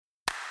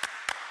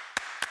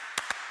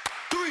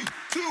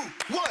2,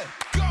 1,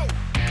 go!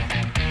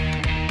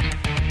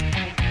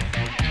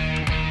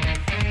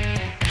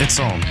 It's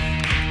on.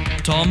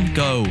 Tom,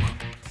 go.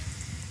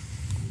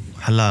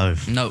 Hello.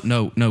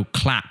 No,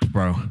 clap,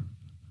 bro.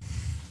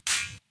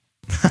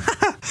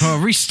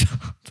 Oh,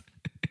 restart.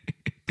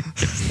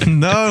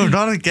 No,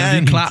 not again.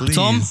 Have you clapped, please.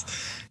 Tom?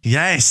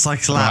 Yes, I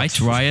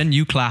clapped. Right, Ryan,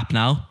 you clap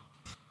now.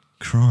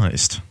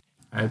 Christ.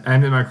 I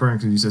ended my recording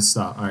because you said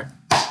stop. All right.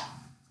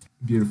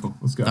 Beautiful.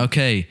 Let's go.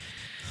 Okay.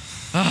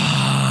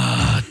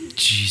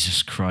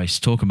 Jesus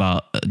Christ. Talk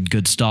about a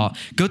good start.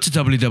 Go to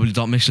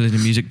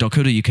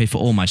www.mixlinamusic.co.uk for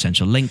all my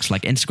essential links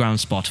like Instagram,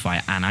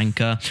 Spotify, and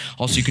Anchor.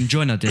 Also, you can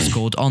join our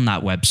Discord on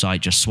that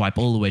website. Just swipe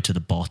all the way to the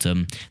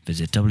bottom.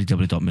 Visit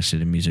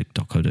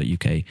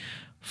www.mixlinamusic.co.uk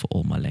for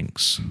all my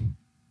links.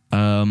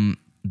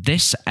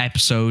 This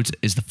episode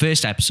is the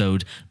first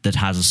episode that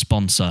has a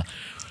sponsor.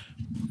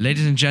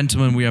 Ladies and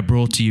gentlemen, we are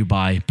brought to you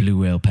by Blue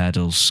Whale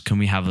Pedals. Can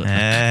we have a...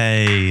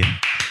 Hey.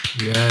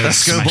 Yes.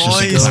 Let's go, Smash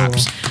boys.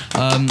 us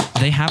claps.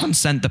 They haven't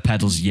sent the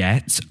pedals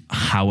yet.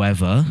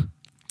 However,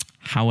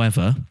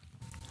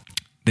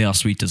 they are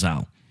sweet as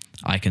hell.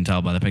 I can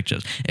tell by the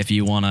pictures. If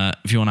you wanna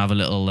have a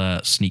little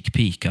sneak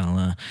peek,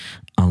 I'll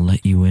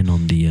let you in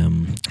on the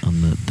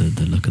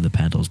look of the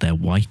pedals. They're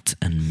white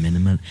and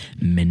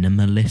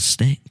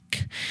minimalistic.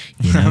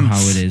 You know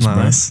how it is,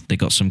 Nice. bro. They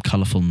got some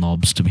colourful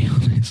knobs, to be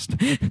honest. Go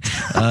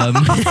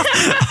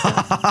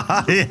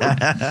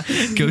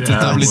to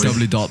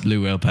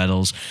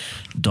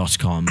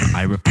www.bluewhalepedals.com.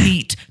 I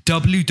repeat,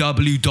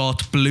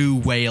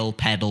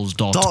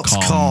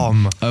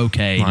 www.bluewhalepedals.com.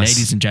 Okay, Nice.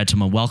 ladies and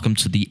gentlemen, welcome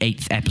to the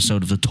 8th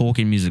episode of the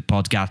Talking Music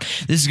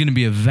Podcast. This is going to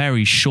be a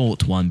very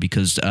short one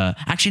because,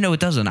 actually, no,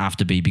 it doesn't have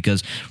to be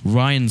because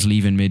Ryan's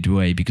leaving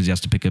midway because he has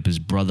to pick up his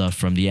brother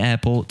from the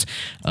airport.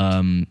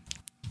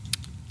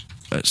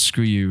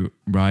 Screw you,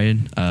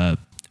 Ryan. Oh,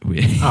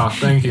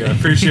 thank you. I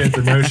appreciate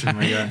the notion,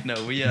 my guy. No,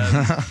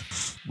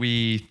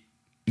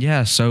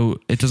 so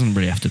it doesn't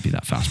really have to be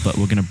that fast, but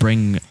we're going to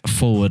bring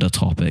forward a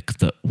topic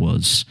that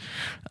was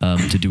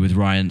to do with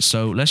Ryan.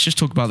 So let's just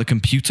talk about the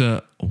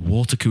computer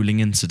water cooling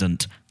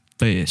incident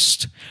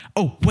first.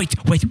 Oh, wait.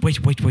 Guys. I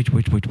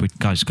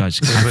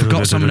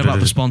forgot something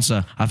about the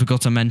sponsor. I forgot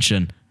to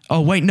mention.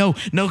 Oh, wait, no,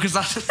 because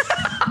that's...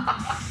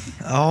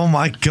 Oh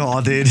my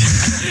god, dude.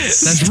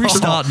 Let's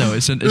restart. No,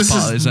 it's a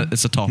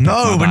topic. No,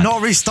 My we're bad.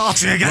 not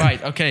restarting again.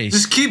 Right, okay.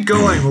 Just keep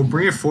going. We'll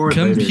bring it forward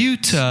later.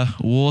 Computer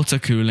water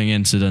cooling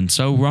incident.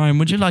 So, Ryan,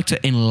 would you like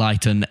to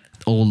enlighten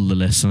all the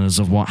listeners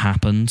of what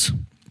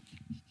happened?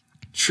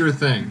 Sure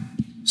thing.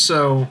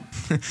 So,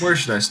 where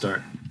should I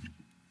start?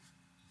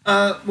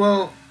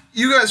 Well,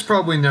 you guys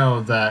probably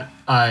know that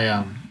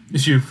I,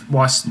 if you've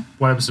watched,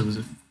 what episode was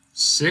it?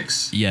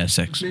 6? Yeah,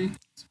 6. Me?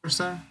 First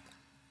time?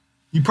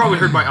 You probably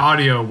heard my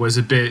audio was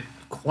a bit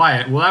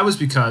quiet. Well, that was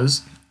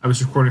because I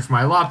was recording from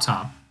my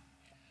laptop.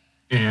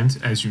 And,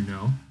 as you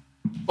know,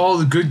 all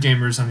the good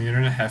gamers on the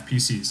internet have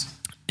PCs.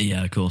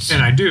 Yeah, of course.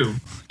 And I do.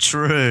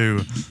 True.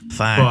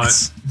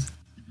 Facts. But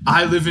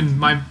I live in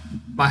my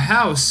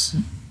house.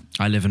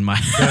 I live in my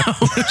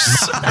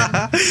house.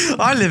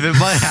 I live in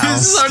my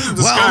house.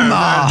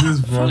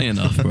 Funny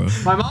enough, bro.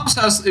 My mom's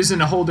house is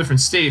in a whole different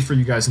state for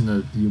you guys in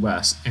the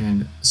U.S.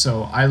 And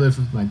so I live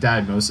with my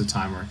dad most of the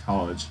time. We're in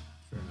college.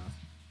 Fair enough.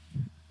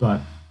 But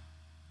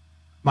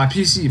my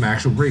PC, my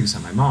actual rig is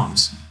at my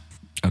mom's.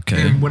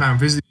 Okay. And when I'm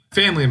visiting my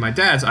family and my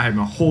dad's, I have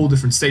a whole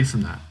different state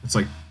from that. It's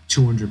like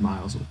 200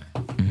 miles away.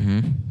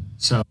 Mm-hmm.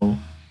 So,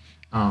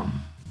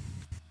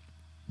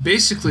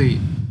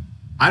 basically,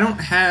 I didn't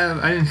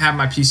have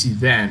my PC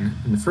then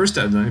in the first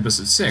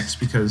episode 6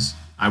 because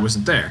I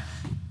wasn't there.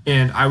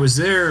 And I was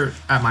there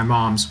at my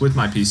mom's with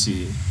my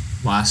PC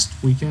last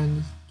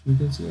weekend, 2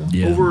 weekends ago,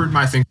 over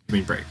my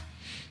Thanksgiving break.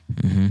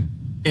 Mm-hmm.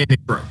 And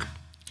it broke.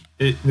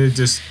 It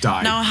just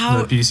died.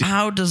 Now, The PC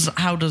how does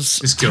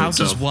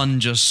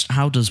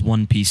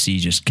one PC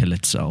just kill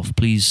itself?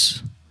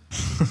 Please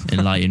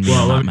enlighten me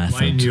on that let me method.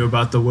 enlighten you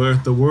about the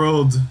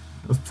world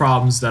of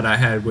problems that I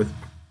had with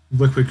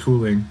liquid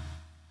cooling.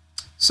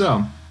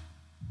 So,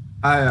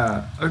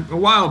 a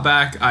while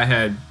back, I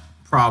had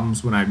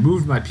problems when I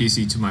moved my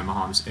PC to my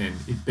mom's, and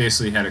it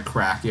basically had a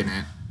crack in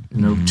it,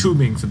 and no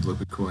tubing for the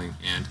liquid cooling.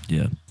 And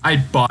I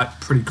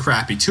bought pretty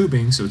crappy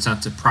tubing, so it's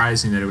not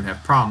surprising that it would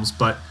have problems.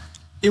 But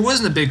it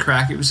wasn't a big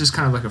crack; it was just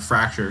kind of like a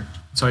fracture.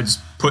 So I just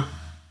put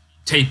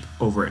tape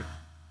over it,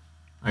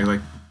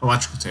 like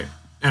electrical tape,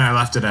 and I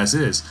left it as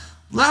is.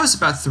 Well, that was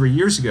about 3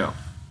 years ago.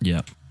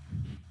 Yeah.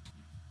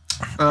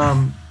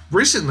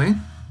 Recently,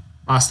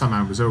 last time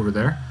I was over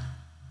there,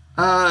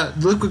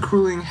 liquid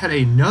cooling had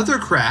another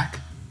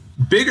crack,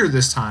 bigger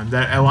this time,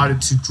 that allowed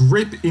it to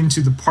drip into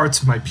the parts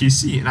of my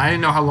PC. And I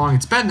didn't know how long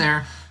it's been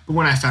there, but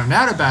when I found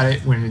out about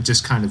it, when it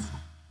just kind of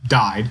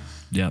died,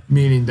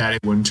 meaning that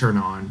it wouldn't turn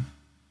on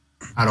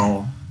at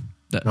all.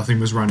 Nothing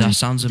was running. That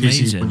sounds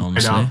amazing,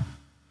 honestly.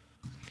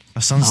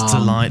 That sounds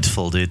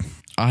delightful, dude.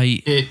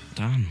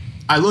 Damn.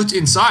 I looked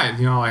inside,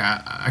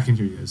 I can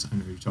hear you guys. I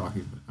know you're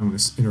talking, but I'm going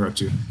to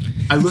interrupt you.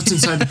 I looked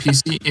inside the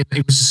PC and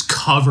it was just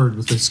covered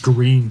with this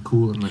green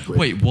coolant liquid.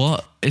 Wait,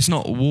 what? It's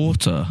not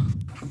water.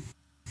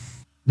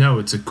 No,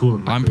 it's a coolant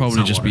liquid. I'm It's probably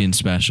not just water. being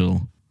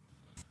special.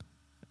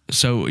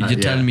 So you're yeah.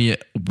 telling me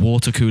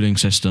water cooling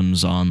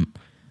systems aren't...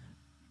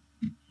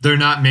 They're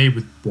not made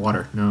with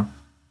water. No,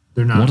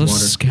 they're not What a water.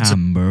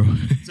 scam, bro.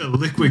 It's a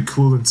liquid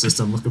coolant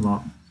system. Look them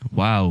up.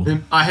 Wow.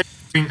 And I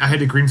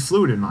had a green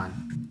fluid in mine.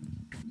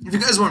 If you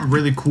guys want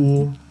really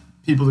cool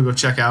people to go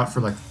check out for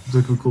like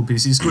liquid cool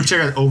PCs, go check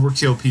out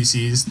Overkill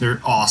PCs.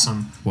 They're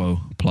awesome. Whoa,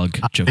 plug.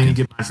 I didn't Joking.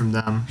 get mine from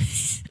them.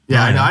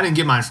 Yeah, I know. I didn't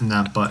get mine from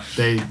them, but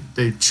they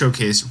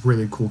showcase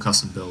really cool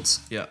custom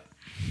builds. Yeah.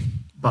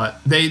 But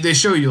they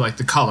show you like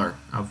the color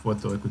of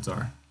what the liquids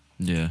are.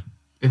 Yeah.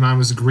 And mine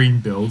was a green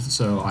build,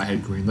 so I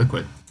had green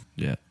liquid.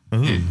 Yeah.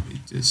 It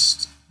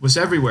just was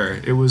everywhere.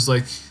 It was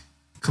like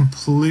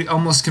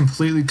almost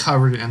completely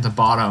covered at the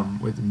bottom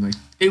with like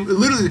it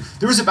literally.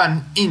 There was about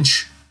an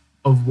inch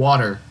of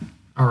water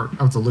or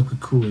of the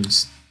liquid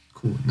coolants.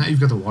 Cool. Now you've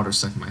got the water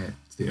stuck in my head,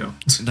 Theo.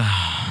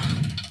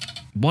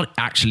 What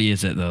actually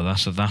is it though?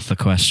 That's the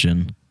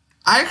question.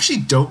 I actually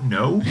don't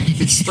know.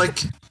 It's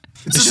like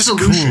it's a just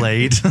solution.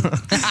 Kool-Aid.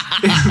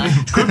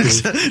 Could be.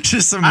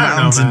 Just some I don't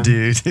know, Mountain man.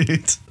 Dew,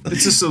 dude.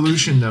 It's a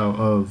solution though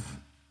of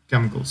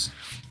chemicals,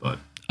 but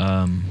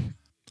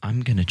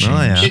I'm gonna change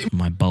yeah.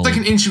 my it's bulb. like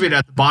an incubator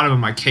at the bottom of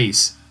my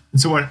case. And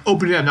so when I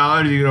opened it up, not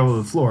only did it get over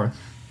the floor,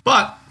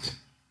 but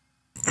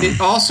it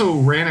also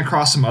ran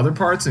across some other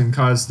parts and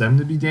caused them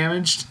to be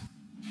damaged.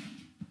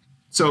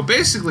 So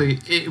basically,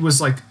 it was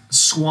like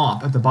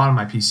swamp at the bottom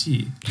of my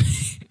PC,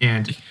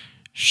 and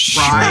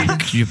fried.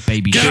 Shrek, you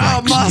baby Get Shrek.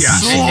 out my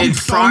Yeah, it swamp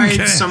fried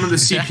donkey. some of the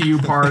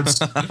CPU parts.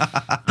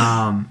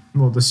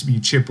 Well, the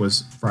CPU chip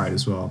was fried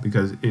as well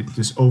because it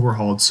just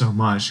overhauled so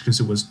much because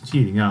it was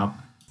heating up.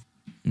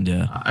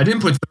 Yeah. I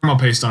didn't put thermal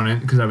paste on it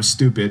because I was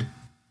stupid.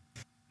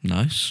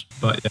 Nice.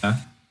 But yeah,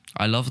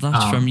 I love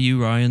that from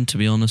you, Ryan. To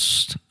be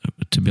honest.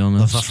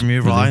 Love that from you,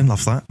 Really. Ryan.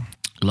 Love that.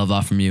 Love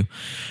that from you.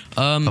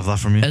 Love that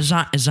from you. Is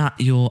that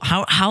your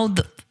how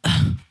the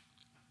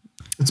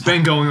it's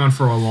been going on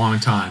for a long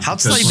time. How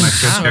does because that when even I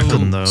first checked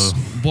happen, the-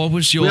 though? what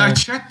was your When I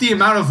checked the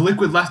amount of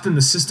liquid left in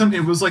the system,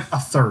 it was like a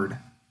third.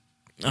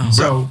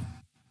 So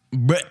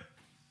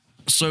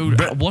so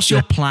what's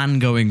your plan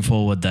going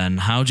forward then?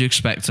 How do you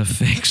expect to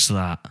fix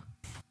that?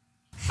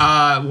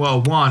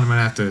 well, one, I'm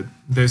gonna have to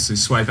basically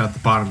swipe out the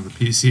bottom of the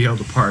PC, all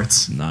the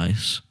parts,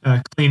 Nice.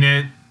 clean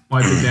it,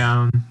 wipe it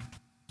down,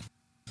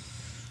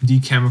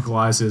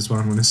 dechemicalize it is what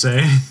I'm gonna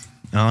say.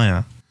 Oh,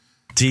 yeah.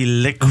 And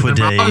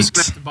then I'm always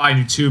gonna Deliquidate. have to buy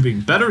new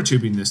tubing, better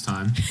tubing this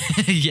time.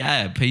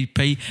 Yeah, pay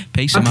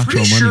some I'm actual pretty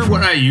money sure for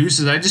what it. I used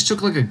is I just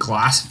took like a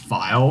glass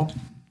vial,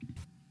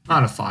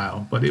 not a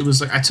file, but it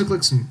was like I took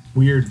like some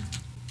weird.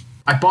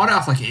 I bought it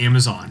off like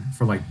Amazon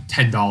for like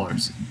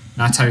 $10.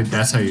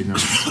 That's how you know.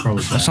 It's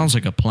probably That bad. sounds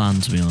like a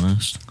plan, to be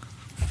honest.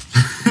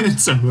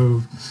 It's a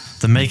move.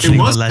 The making of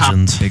was a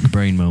legend. Big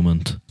brain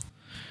moment.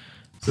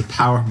 It's a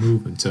power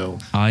move until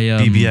I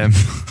BBM.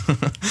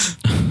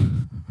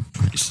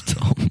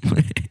 Stop.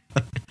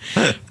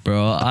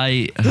 Bro,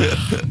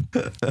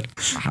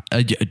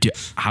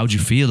 how do you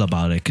feel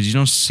about it? Because you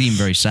don't seem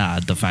very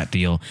sad. The fact that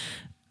your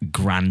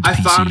grand I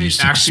PC found just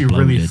it actually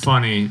exploded. really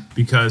funny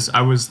because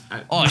I was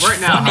Oh, it's right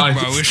now. funny, how I-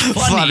 bro. It's funny.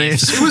 Funny.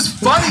 It was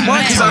funny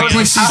because I was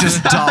like, PC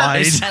just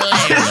died.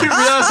 I didn't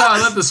realize how I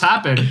let this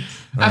happen.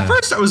 At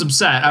first, I was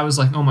upset. I was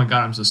like, "Oh my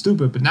god, I'm so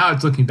stupid." But now,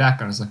 it's looking back,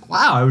 I was like,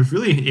 "Wow, I was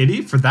really an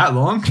idiot for that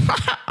long."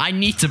 I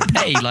need to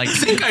pay like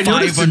think I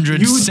noticed it.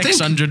 500, You would think-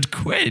 600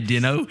 quid,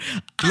 you know?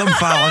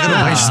 Lump out. I'm going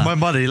to waste my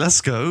money.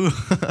 Let's go.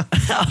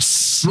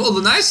 Well,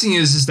 the nice thing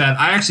is that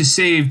I actually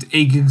saved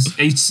 8 gigs,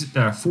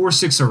 4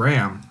 6 of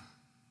RAM.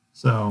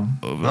 So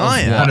Oh,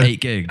 yeah. What, 8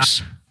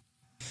 gigs?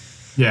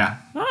 yeah,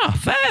 Ah,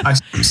 fair. I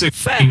saved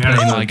 16 Fair out of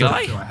play, the my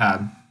guy. I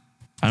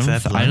had. Fair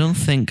play. I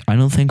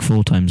don't think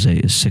 4 times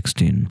 8 is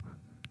 16.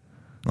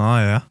 Oh,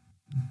 yeah.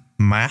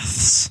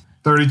 Maths?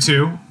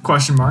 32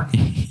 question mark.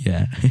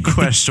 Yeah.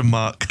 Question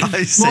mark.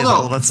 I say that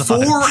all Well, the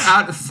no,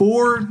 time.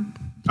 4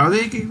 are they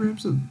 8 gig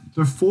RAMs?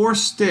 There are 4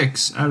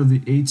 sticks out of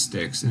the 8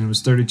 sticks, and it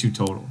was 32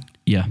 total.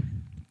 Yeah.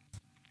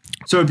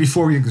 So it'd be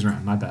 4 gigs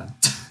RAM. My bad.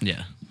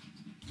 Yeah.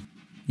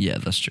 Yeah,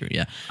 that's true.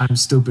 Yeah. I'm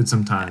stupid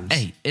sometimes.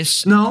 Hey,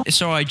 it's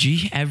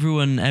RIG.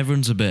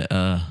 Everyone's a bit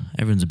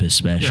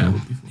special, Yeah, it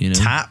would be fun. you know.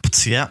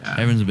 Tapped, yeah.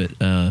 Everyone's a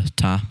bit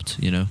tapped,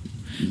 you know.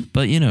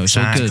 But you know, so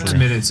Exactly. It's a good.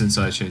 minute since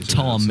I changed it.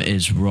 Tom so.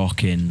 is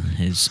rocking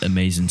his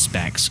amazing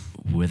specs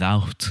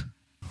without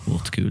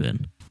water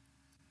cooling.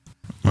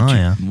 Oh,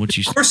 yeah. What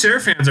you, Corsair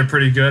fans are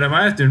pretty good. I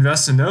might have to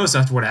invest in those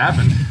after what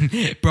happened.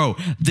 bro?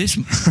 This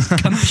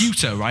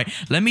computer, right?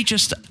 Let me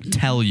just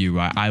tell you,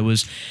 right? I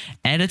was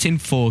editing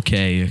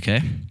 4K.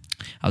 Okay,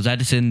 I was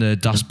editing the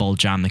Dust Bowl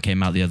Jam that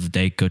came out the other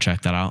day. Go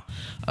check that out.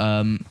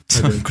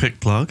 Quick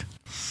plug.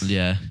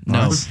 Yeah,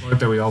 no.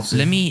 That we all see.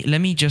 Let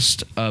me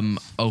just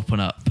open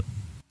up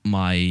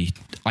my.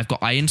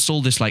 I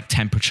installed this like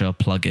temperature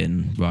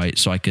plugin, right?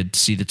 So I could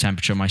see the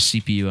temperature of my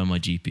CPU and my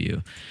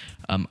GPU.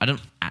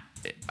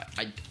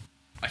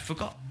 I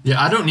forgot.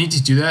 Yeah, I don't need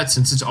to do that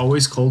since it's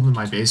always cold in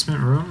my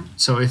basement room.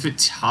 So if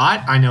it's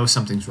hot, I know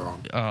something's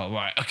wrong. Oh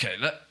right, okay.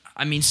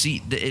 I mean,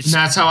 see, it's And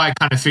that's how I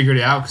kind of figured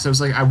it out because I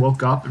was like, I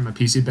woke up and my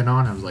PC had been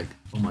on. I was like,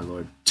 oh my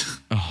lord,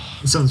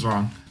 something's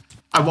wrong.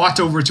 I walked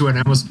over to it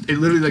and it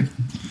literally like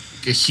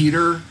a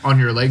heater on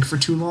your leg for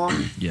too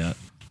long. yeah.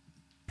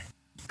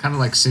 Kind of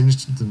like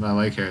singed into my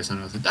leg hairs, and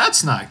I was like,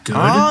 that's not good.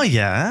 Oh,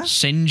 yeah.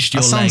 Singed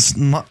your That leg.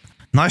 sounds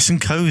nice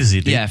and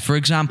cozy, dude. Yeah, for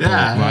example,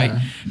 Yeah.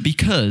 right?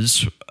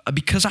 Because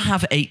I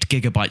have 8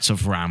 gigabytes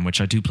of RAM,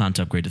 which I do plan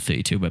to upgrade to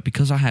 32, but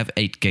because I have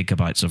 8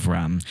 gigabytes of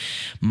RAM,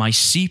 my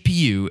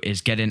CPU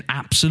is getting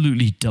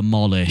absolutely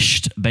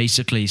demolished,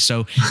 basically.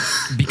 So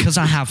because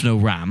I have no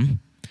RAM,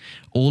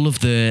 all of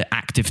the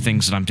active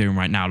things that I'm doing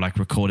right now, like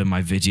recording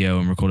my video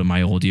and recording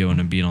my audio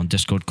and being on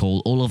Discord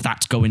call, all of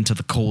that's going to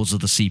the cores of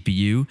the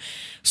CPU.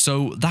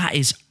 So that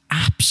is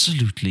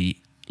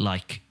absolutely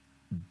like,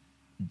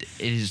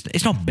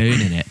 it's not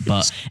burning it,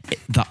 but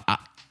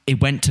it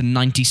went to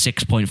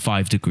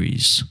 96.5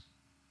 degrees.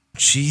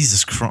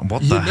 Jesus Christ,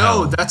 what the You know,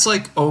 hell? that's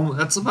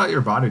that's about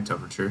your body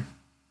temperature.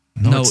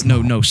 it's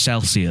not. No,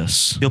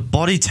 Celsius. Your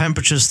body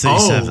temperature's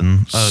 37.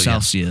 Oh, yeah.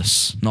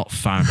 Celsius, not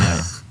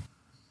Fahrenheit.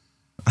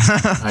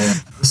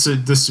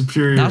 The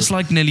superior. That's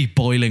like nearly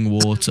boiling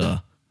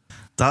water.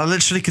 That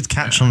literally could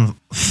catch on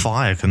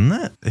fire, couldn't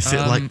it? If it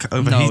like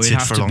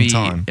overheated for a long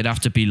time. It'd have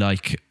to be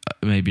like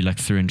maybe like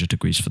 300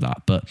 degrees for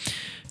that. But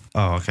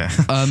Oh, okay.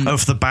 For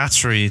the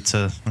battery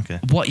to... Okay.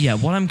 what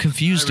I'm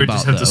confused I about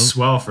just have though. to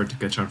swell for it to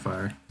catch on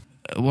fire.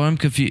 What I'm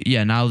confused.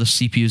 Yeah, now the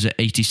CPU's at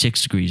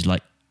 86 degrees.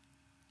 Like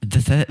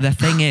the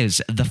thing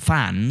is, the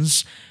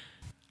fans.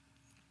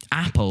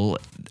 Apple,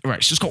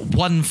 right? So it's got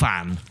one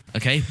fan.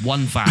 Okay,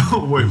 one fan.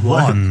 Wait,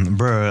 what? One,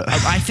 bro.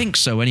 I think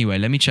so. Anyway,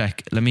 let me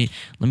check. Let me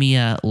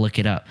look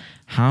it up.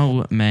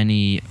 How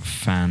many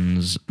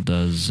fans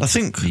does I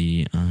think-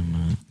 the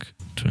iMac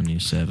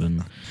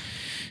 27?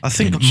 I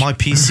think my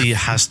PC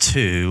has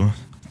two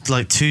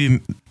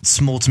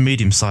small to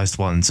medium-sized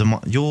ones, and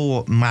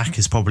your Mac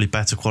is probably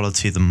better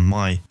quality than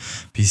my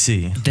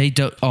PC. They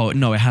don't. Oh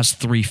no, it has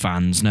 3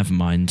 fans. Never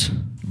mind.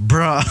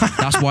 Bruh.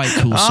 That's why it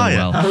cools so yeah.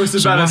 well. I was So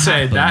about to what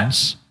say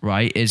happens,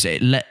 right? Is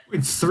it let?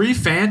 Wait, 3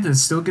 fans and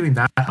still getting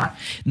that hot?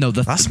 No,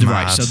 That's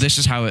right. mad. So this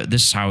is how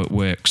it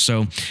works.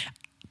 So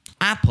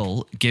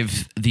Apple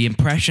give the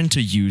impression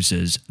to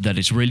users that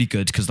it's really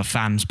good because the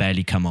fans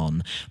barely come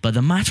on. But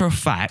the matter of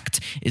fact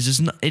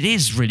it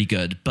is really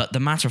good. But the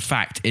matter of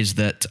fact is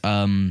that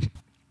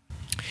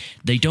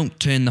they don't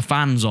turn the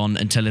fans on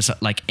until it's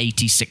at like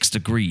 86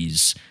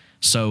 degrees.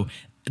 So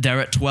they're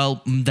at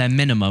their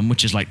minimum,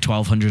 which is like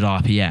 1200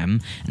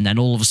 RPM, and then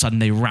all of a sudden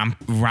they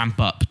ramp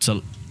up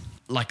to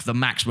like the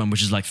maximum,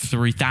 which is like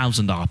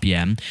 3000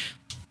 RPM,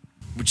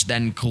 which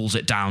then cools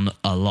it down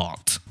a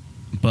lot.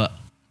 But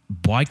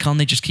why can't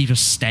they just keep a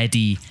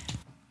steady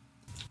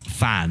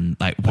fan?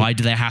 Like, why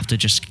do they have to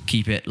just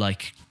keep it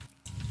like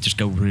just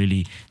go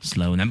really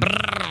slow and then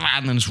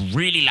it's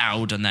really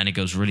loud and then it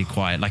goes really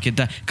quiet? Like,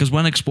 because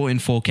when exporting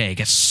 4K, it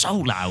gets so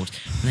loud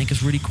and then it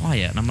gets really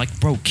quiet. And I'm like,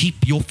 bro,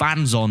 keep your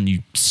fans on,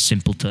 you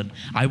simpleton.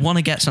 I want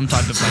to get some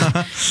type of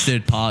like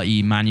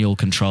third-party manual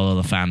control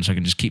of the fans so I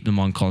can just keep them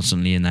on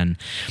constantly. And then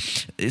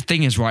the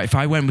thing is, right, if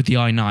I went with the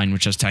i9,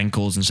 which has 10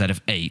 cores instead of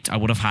 8, I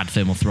would have had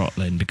thermal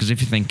throttling, because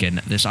if you're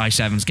thinking this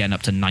i7's getting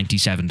up to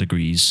 97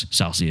 degrees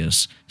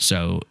Celsius,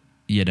 so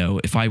you know,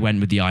 if I went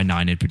with the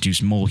i9, it'd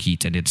produce more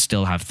heat and it'd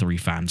still have 3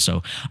 fans.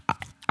 So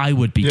I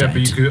would be dead.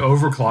 But you could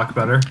overclock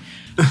better.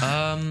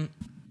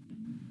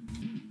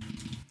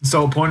 It's the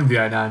whole point of the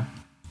i9.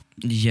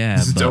 Yeah,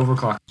 It's but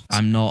overclock.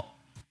 I'm not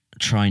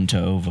trying to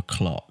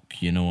overclock.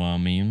 You know what I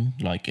mean?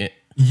 Like it.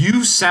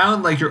 You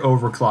sound like you're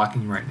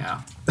overclocking right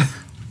now.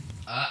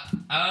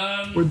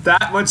 With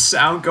that much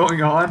sound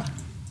going on,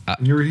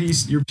 you're I'm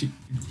just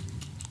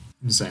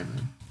saying,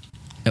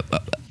 man.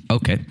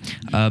 Okay.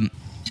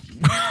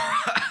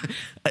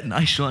 A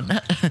nice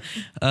one.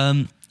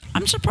 I'm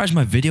surprised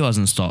my video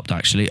hasn't stopped,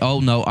 actually.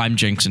 Oh no, I'm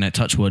jinxing it.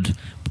 Touch wood.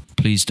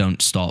 Please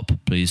don't stop,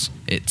 please.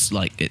 It's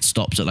like it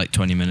stops at like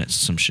 20 minutes or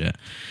some shit.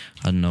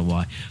 I don't know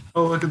why.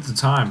 Oh, look at the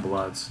time,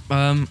 Bloods.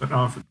 Been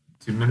on for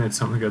 2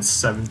 minutes. Only got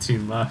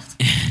 17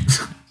 left.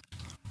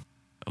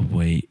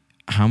 Wait,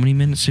 how many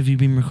minutes have you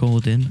been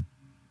recording?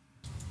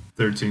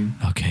 13.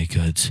 Okay,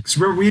 good. Because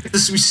remember, we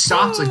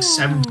stopped like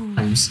 7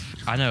 times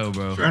I know,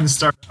 bro. trying to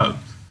start up.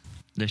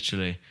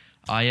 Literally.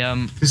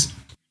 Just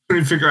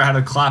couldn't figure out how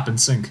to clap and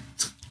sync.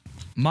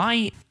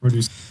 My Or do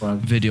you clap?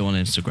 video on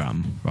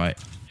Instagram, right?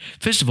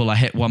 First of all, I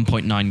hit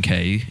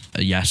 1.9k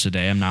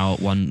yesterday. I'm now at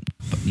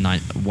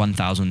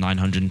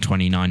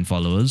 1,929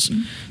 followers.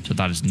 So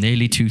that is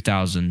nearly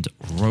 2,000.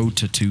 Road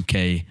to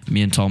 2k.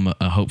 Me and Tom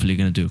are hopefully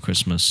going to do a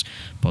Christmas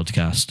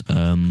podcast.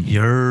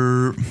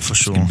 You're for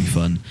sure. It's going to be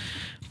fun.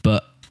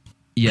 But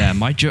yeah,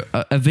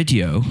 a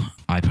video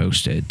I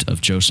posted of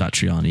Joe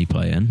Satriani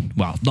playing.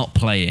 Well, not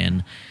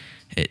playing.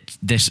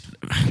 This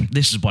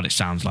is what it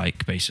sounds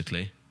like,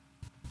 basically.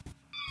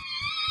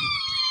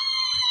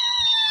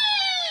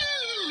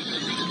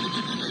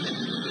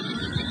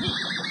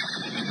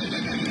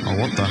 Oh,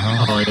 what the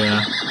hell? Oh,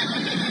 yeah.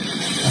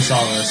 I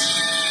saw this.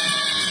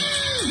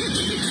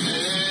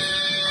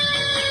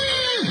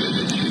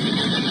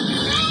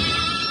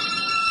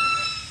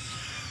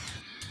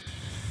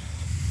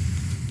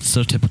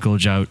 so typical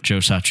Joe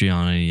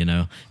Satriani, you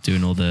know,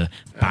 doing all the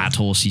bad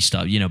horsey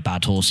stuff, you know,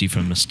 bad horsey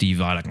from Steve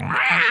Vai,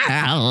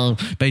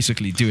 like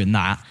basically doing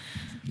that.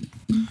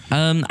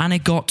 And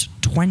it got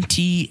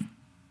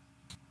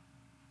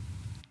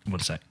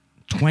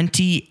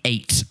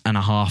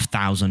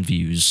 28,500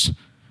 views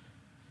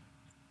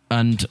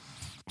and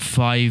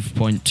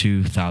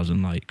 5.2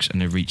 thousand likes,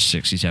 and it reached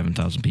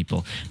 67,000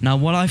 people. Now,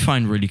 what I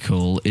find really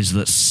cool is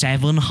that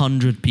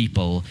 700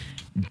 people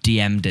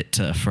DM'd it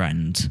to a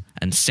friend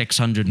and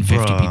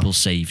 650 people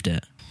saved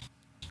it.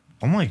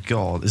 Oh my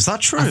god, is that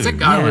true? I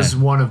think I was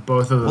one of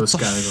both of those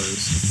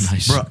categories.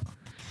 Nice. Bruh.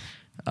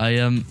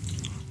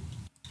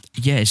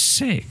 Yeah, it's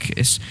sick.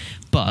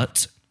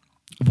 But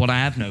what I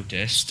have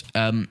noticed,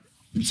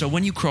 so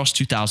when you cross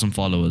 2,000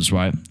 followers,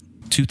 right?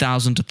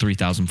 2,000 to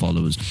 3,000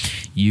 followers,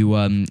 you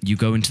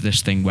go into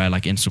this thing where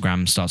like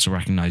Instagram starts to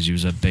recognize you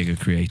as a bigger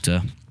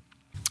creator,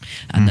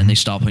 and then they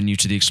start putting you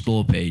to the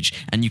explore page,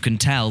 and you can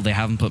tell they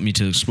haven't put me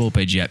to the explore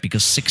page yet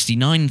because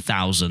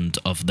 69,000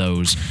 of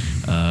those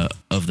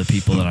of the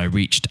people that I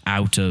reached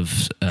out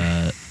of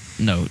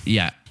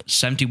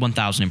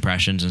 71,000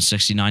 impressions and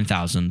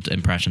 69,000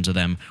 impressions of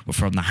them were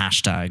from the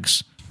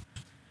hashtags.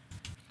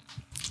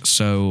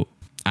 So,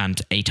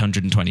 and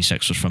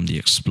 826 was from the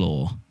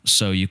explore.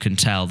 So you can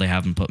tell they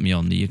haven't put me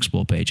on the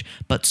explore page.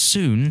 But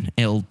soon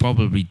it'll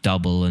probably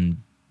double, and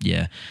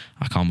yeah,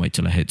 I can't wait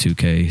till I hit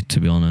 2K, to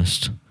be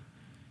honest.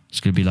 It's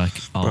gonna be like,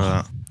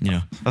 you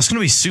know, that's gonna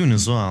be soon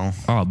as well.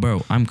 oh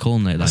bro, I'm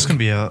calling it. Like, That's gonna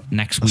be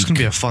next week. That's gonna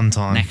be a fun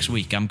time. Next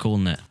week, I'm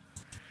calling it.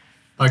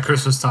 Like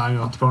Christmas time,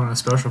 you'll have to put on a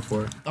special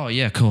for it. Oh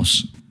yeah, of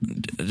course.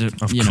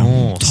 Of You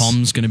know, course.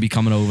 Tom's gonna be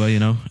coming over. You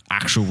know,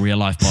 actual real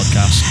life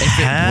podcast. If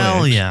it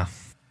Hell works. yeah.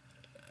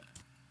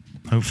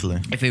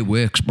 Hopefully. If it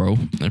works, bro,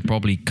 then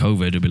probably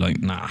COVID will be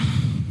like, nah.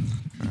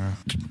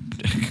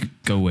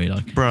 Go away,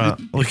 like. Bruh,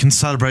 we can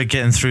celebrate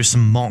getting through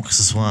some mocks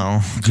as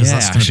well, because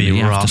that's going to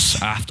be rough.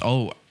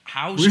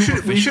 How's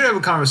We should have a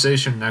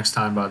conversation next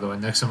time. By the way,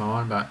 next time I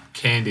want about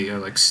candy or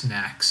like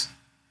snacks.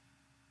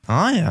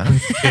 Oh, yeah.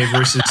 Okay,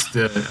 versus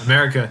the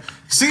America.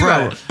 Think about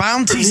Bro, it.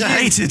 bounties are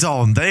hated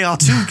on. They are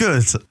too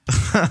good.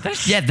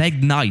 Yeah, they're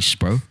nice,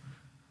 bro.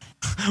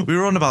 We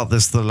were on about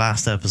this the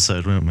last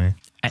episode, weren't we?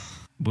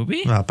 Will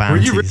we? About Were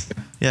you bounties.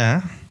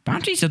 Yeah.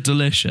 Bounties are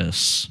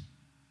delicious.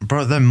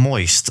 Bro, they're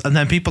moist. And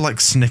then people like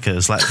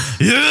Snickers. Like,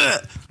 yeah!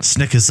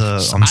 Snickers are,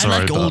 I'm sorry. I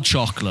like all but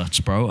chocolates,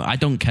 bro. I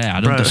don't care.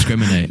 I don't Bro.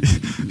 discriminate.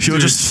 you're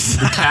just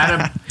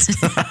Have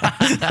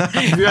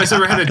you guys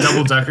ever had a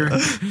double decker?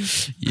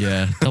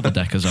 Yeah, double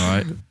deckers, all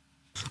right.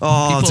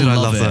 Oh, People dude, I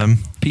love it. them.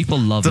 People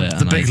love it. The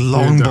and big I-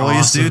 long Dude, they're boys,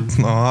 awesome. dude.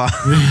 Oh.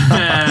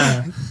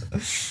 Yeah.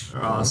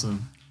 They're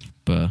awesome.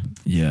 But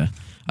yeah,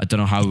 I don't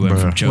know how we went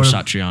Bruh. from Joe What a-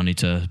 Satriani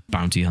to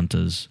bounty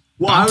hunters.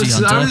 Well, I was just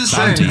saying,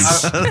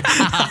 bounties.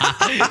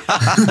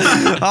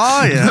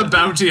 Oh, yeah. the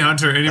bounty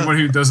hunter. Anyone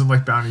who doesn't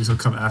like bounties will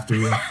come after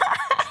you.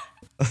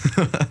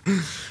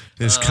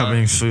 It's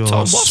coming through your Tom,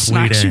 what sweet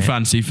snacks you air.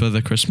 fancy for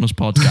the Christmas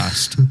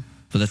podcast?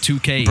 For the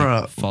 2K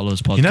Bruh,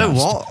 followers podcast. You know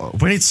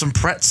what? We need some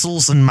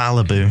pretzels and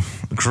Malibu.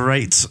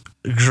 Great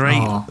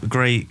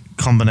Aw.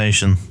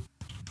 combination.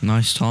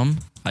 Nice, Tom.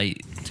 I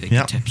take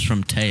Yep. tips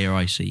from Taya,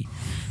 I see.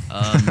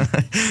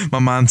 My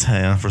man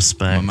Taya,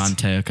 respect. My man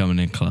Taya coming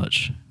in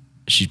clutch.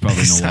 She's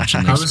probably not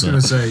watching I this. was but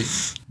gonna say,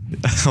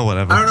 or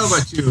whatever. I don't know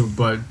about you,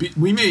 but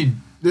we made.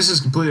 This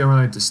is completely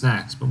unrelated to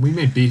snacks, but we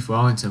made beef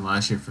Wellington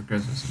last year for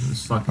Christmas. It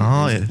was fucking. Oh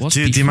amazing. yeah, What's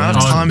dude! beef The amount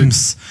of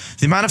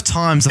Wellington?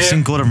 times I've Yeah.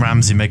 seen Gordon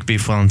Ramsay make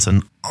beef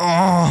Wellington.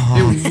 Oh,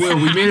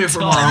 We made it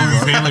from our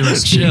own family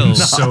recipe. Chill. It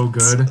was so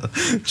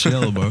good.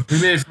 chill, bro.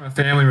 We made it from a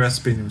family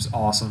recipe and it was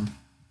awesome.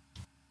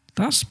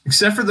 That's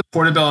Except for the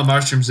portobello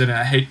mushrooms in it.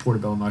 I hate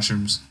portobello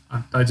mushrooms.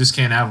 I just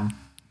can't have them.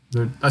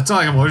 That's not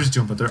like I'm allergic to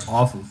them, but they're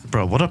awful.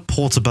 bro, what are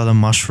portobello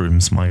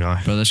mushrooms, my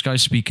guy? bro. This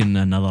guy's speaking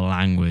another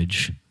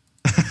language.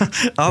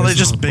 Are they There's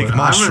just no big point.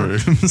 I'm gonna-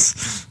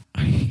 mushrooms?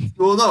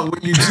 Well, no.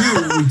 What we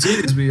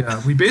did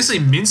is we basically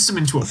minced them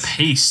into a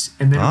paste,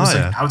 and then it Oh, was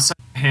like yeah. outside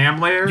the ham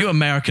layer. You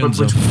Americans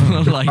But-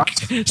 are like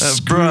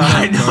screwed bro. up,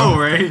 I bro. know,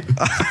 right?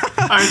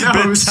 I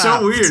know. It was so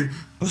tapped. weird.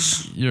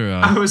 You're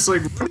I was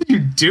like, "What are you you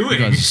doing?"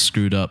 guys are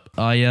screwed up.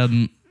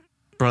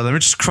 Bro, let me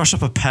just crush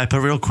up a pepper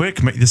real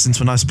quick, make this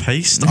into a nice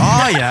paste.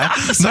 Oh yeah,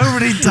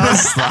 nobody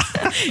does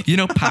that. You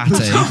know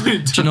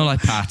pate? Do you know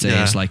like pate?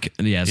 Yeah. It's like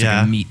it's like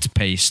Yeah. a meat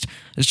paste.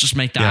 Let's just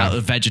make that Yeah. out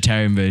a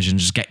vegetarian version.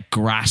 Just get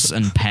grass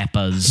and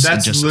peppers.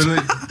 That's and just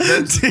literally.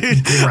 That's Dude,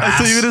 I grass.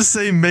 thought you were gonna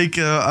say make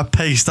a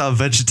paste out of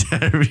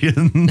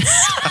vegetarians.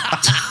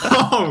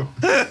 Oh.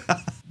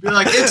 Be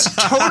like, it's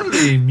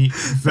totally meat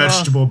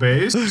vegetable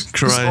based.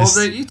 'Cause all Christ.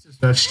 they eat is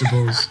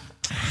vegetables.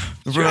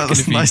 Bro, if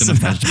that's you nice eat and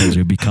enough vegetables,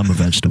 you become a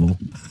vegetable.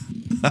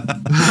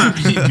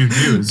 You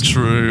do. It's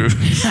true.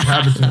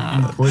 habit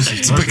to eat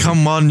poisonous To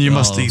become one, you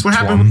must eat That's what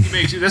happened one. when you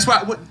make. That's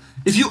why.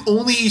 If you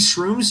only eat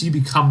shrooms, you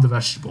become the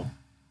vegetable.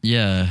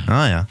 Yeah.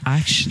 Oh yeah.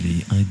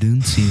 Actually, I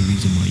don't see a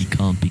reason why you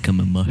can't become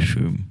a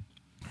mushroom.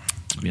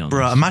 To be honest.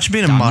 Bro, imagine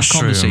being a Damn, this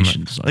mushroom.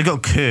 conversation's like- They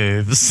got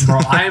curves. Bro,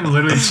 I am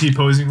literally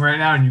T-posing right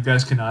now, and you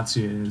guys cannot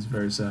see it. It's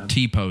very sad.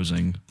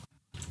 T-posing.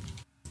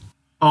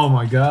 Oh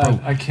my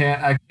god, I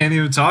can't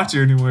even talk to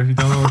you anymore if you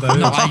don't know what that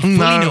is. No, I fully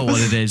no. know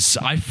what it is.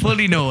 I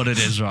fully know what it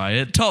is,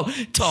 right?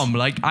 Tom,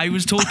 like I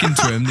was talking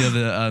to him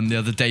the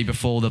other day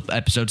before the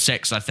episode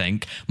 6, I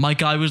think. My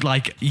guy was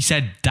like, he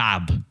said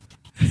dab.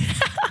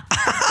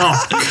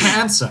 Oh,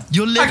 cancer.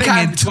 You're I living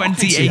can't in be talking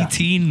to you.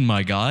 2018,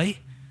 my guy.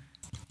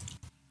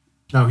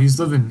 No, he's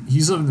living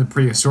the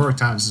prehistoric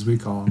times as we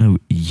call them. No,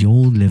 you're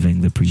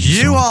living the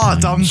prehistoric You are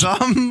times.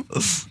 dum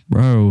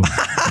Bro.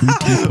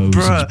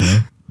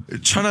 Bruh.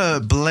 Trying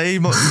to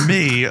blame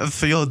me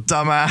for your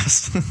dumb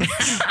ass.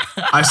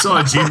 I saw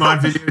a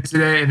Gmod video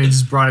today and it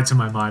just brought it to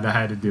my mind. I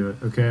had to do it.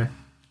 Okay,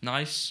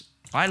 Nice.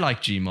 I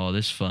like Gmod.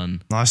 It's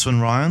fun. Nice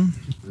one, Ryan.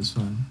 it's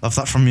fine. Love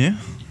that from you.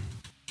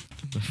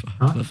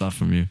 Huh? Love that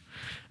from you.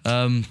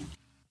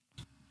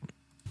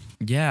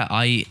 Yeah,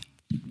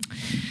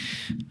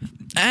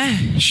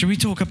 should we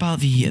talk about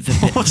the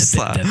What's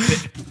that?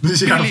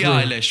 Yeah, Billie sure.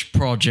 Eilish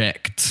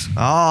project?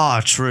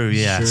 Ah, true.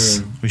 Yes,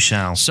 Sure. we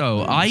shall.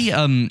 So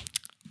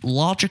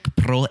Logic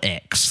Pro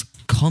X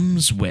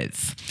comes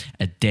with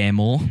a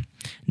demo.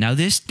 Now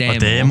this A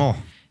demo.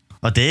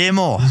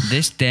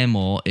 This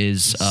demo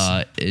is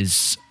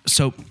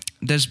so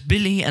there's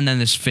Billy and then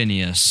there's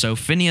Phineas. So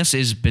Phineas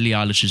is Billie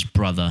Eilish's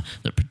brother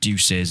that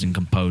produces and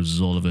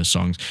composes all of her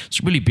songs.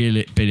 It's really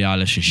Billie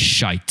Eilish's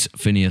shite.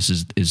 Phineas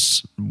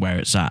is where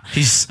it's at.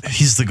 He's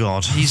the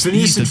god. He's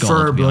Phineas the and god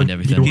Ferb, behind like,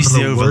 everything. He's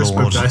one the of the worst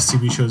but overlord. best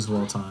TV shows of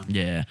all time.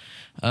 Yeah.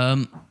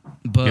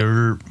 But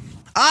You're...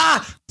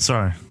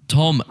 Sorry.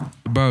 Tom,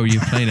 bro,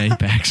 you're playing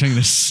Apex. I'm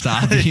gonna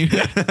stab you.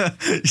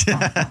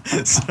 Yeah.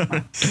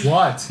 Sorry.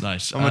 What?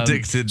 Nice. I'm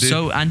addicted, dude.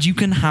 So, and you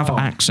can have Oh.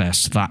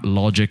 access to that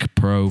Logic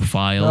Pro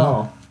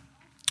file,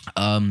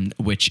 No.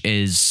 which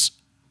is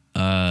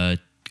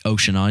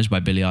Ocean Eyes by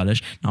Billie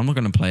Eilish. Now, I'm not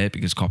going to play it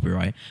because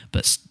copyright,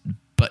 but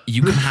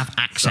you can have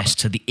access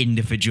to the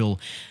individual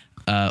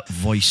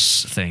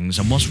voice things.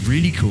 And what's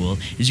really cool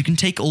is you can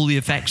take all the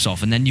effects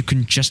off, and then you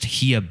can just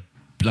hear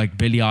like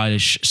Billie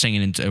Eilish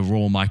singing into a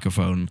raw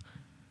microphone.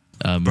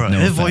 Bro, with no her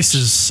effects. voice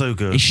is so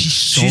good. She's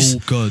so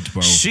good,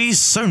 bro. She's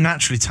so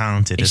naturally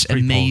talented. It's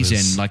pretty amazing.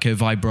 bonkers. Like her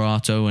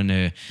vibrato and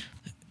her.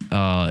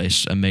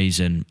 It's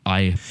amazing.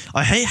 I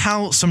hate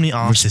how so many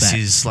artists Respect.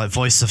 use like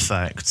voice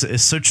effects.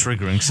 It's so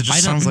triggering because it I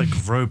just don't- sounds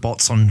like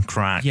robots on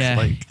crack. Yeah,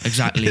 like,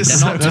 exactly. it's They're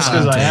so- not That's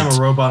because I am a talented.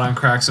 robot on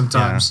crack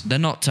sometimes. They're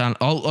not talented.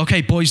 Oh,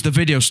 okay, boys. The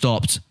video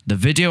stopped. The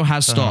video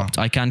has stopped.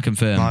 I can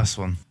confirm. Nice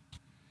one.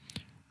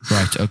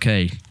 Right.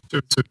 Okay,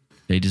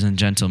 ladies and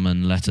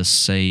gentlemen, let us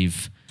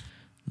save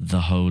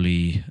the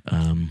holy.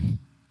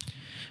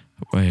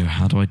 Wait,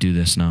 how do I do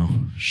this now?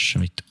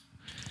 Shite.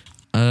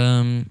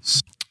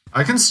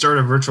 I can start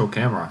a virtual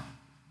camera.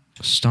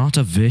 Start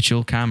a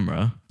virtual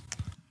camera.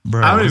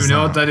 Bro, I don't what even is know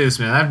that? what that is,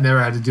 man. I've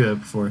never had to do that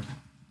before.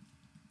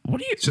 What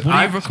are you? So what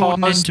are you I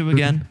recording paused into the-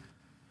 again?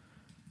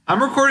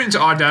 I'm recording to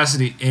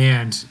Audacity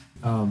and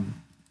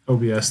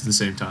OBS at the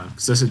same time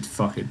because I said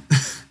fuck it.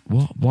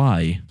 What?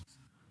 Why?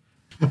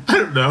 I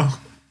don't know.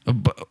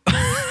 But,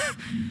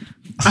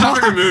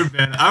 I'm in a mood,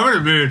 man. I'm in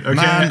a mood. Okay,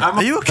 Man, I'm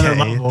are you on another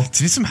okay? level. Do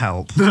you need some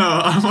help? No,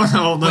 I'm on a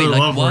whole nother Wait, like,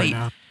 level why- right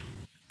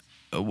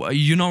now.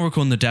 You're not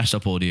recording the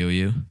desktop audio, are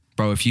you?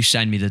 Bro, if you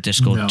send me the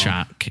Discord No.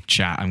 chat,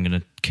 I'm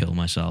gonna kill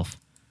myself.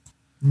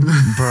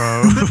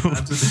 Bro.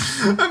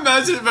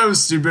 Imagine if I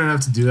was stupid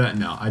enough to do that.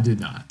 No, I did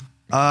not.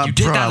 You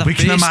did that Bro, we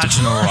can first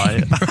imagine, all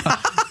right.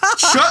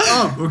 Shut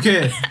up.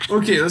 Okay.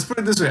 Let's put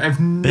it this way. I've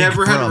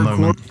never had to bro record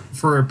moment.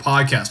 for a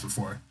podcast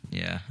before,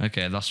 Yeah,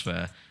 okay, that's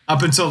fair.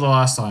 up until the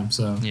last time.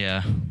 So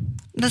Yeah.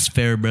 That's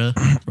fair, bro.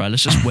 Right,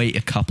 let's just wait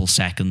a couple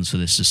seconds for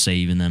this to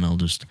save and then I'll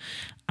just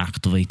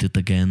activate it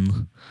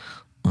again.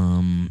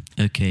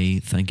 Okay,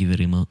 thank you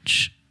very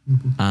much.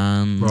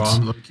 And bro,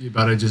 I'm lucky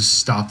about to just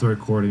stop the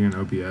recording in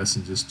OBS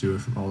and just do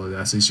it from all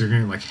Audacity. So you're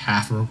getting like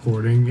half a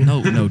recording.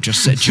 no,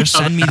 just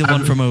send me the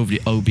one from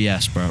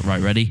OBS, bro.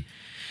 Right, ready?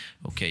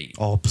 Okay.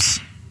 Obs.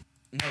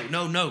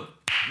 No,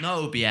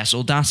 OBS,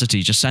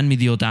 Audacity. Just send me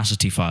the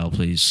Audacity file,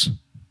 please.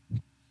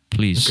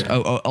 Please. Okay.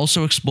 Oh,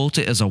 also export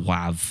it as a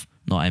WAV,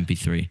 not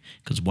MP3,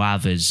 because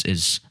WAV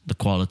is the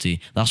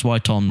quality. That's why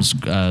Tom's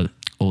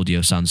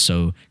audio sounds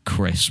so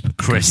crisp.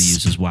 Because he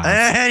uses WAV.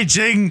 Hey,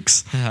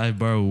 Jinx. Hi,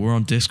 bro. We're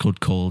on Discord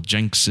call.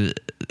 Jinx.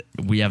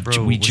 We have Bro,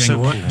 we we're jinx. so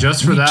What? cool.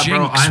 Just for we that,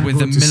 bro, jinx I'm with a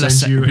going to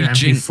send you an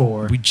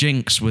MP4. We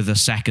jinx with a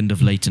second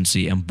of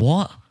latency. And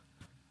what?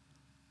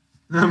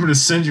 I'm going to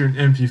send you an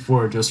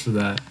MP4 just for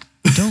that.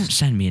 Don't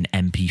send me an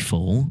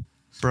MP4.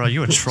 Bro,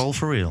 you a troll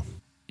for real?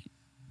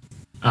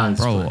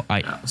 Bro,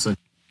 so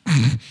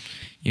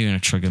You're gonna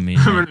trigger me.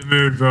 I'm in a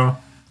mood, bro.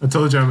 I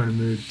told you I'm in a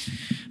mood.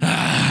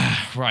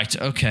 Right,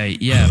 okay,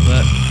 yeah,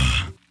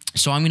 but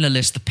so I'm gonna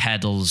list the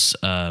pedals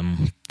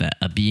that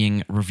are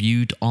being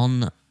reviewed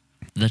on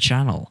the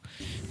channel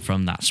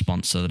from that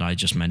sponsor that I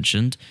just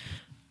mentioned.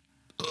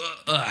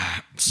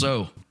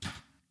 So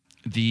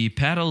the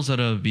pedals that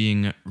are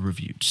being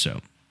reviewed.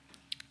 So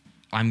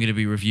I'm gonna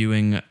be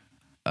reviewing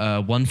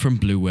one from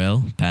Blue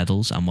Whale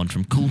pedals and one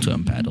from Cool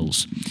Tone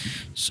pedals.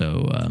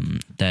 So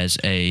there's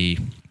a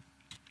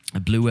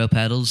Blue Whale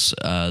pedals.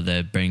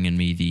 They're bringing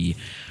me the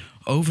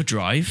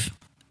Overdrive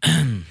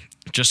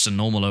just a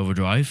normal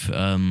overdrive.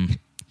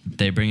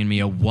 They're bringing me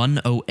a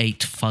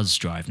 108 fuzz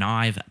drive. Now,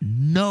 I have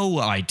no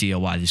idea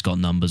why this got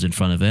numbers in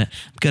front of it.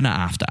 I'm going to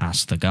have to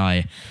ask the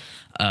guy.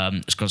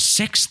 It's got a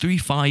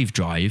 635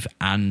 drive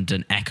and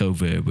an echo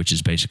verb, which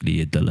is basically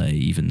a delay,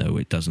 even though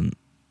it doesn't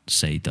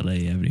say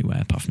delay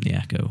anywhere apart from the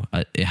echo.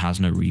 It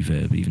has no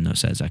reverb, even though it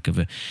says echo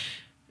verb.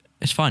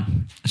 It's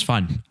fine. It's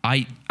fine.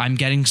 I'm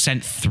getting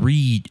sent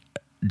 3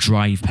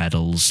 drive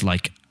pedals,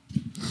 like...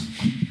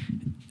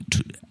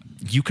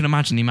 You can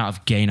imagine the amount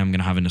of gain I'm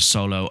going to have in a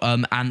solo.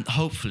 And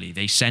hopefully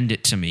they send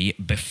it to me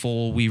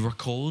before we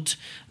record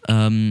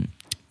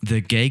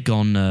the gig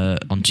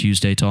on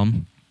Tuesday,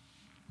 Tom.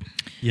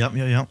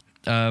 Yep.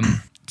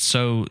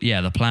 So,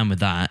 yeah, the plan with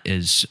that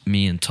is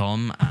me and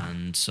Tom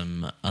and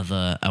some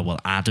other...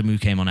 Adam, who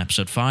came on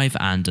episode 5,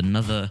 and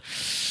another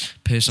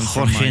person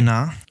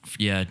Georgina.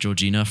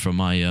 Georgina from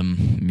my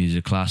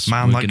music class.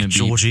 Man like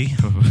Georgie.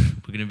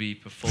 We're going to be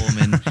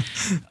performing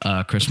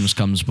Christmas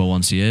Comes But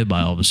Once a Year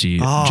by, obviously,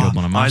 Joe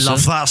Bonamassa. I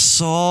love that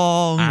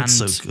song. And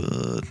it's so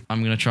good.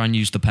 I'm going to try and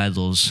use the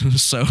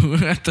pedals. So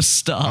at the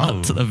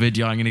start of the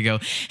video, I'm going to go...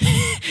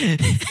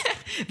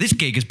 This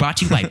gig is brought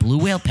to you by Blue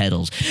Whale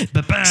Pedals.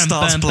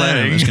 Starts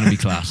playing. It's going to be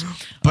class.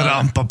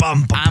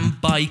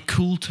 And by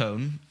Cool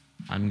Tone,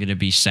 I'm going to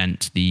be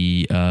sent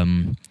the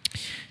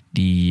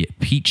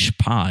peach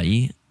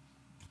pie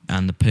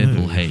and the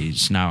purple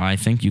haze. Now, I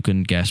think you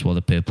can guess what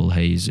the purple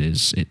haze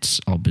is. It's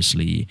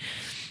obviously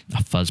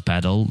a fuzz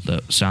pedal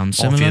that sounds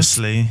similar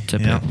to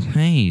purple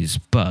haze,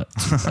 but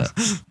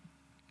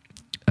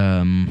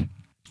I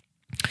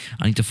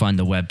need to find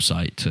the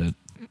website to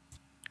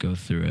go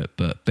through it.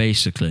 But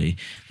basically,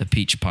 the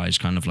peach pie is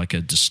kind of like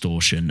a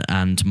distortion,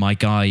 and my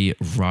guy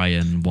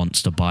Ryan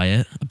wants to buy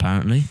it,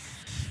 apparently.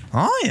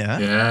 Oh, yeah.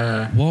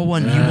 Yeah. You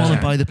want to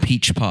buy the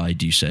peach pie,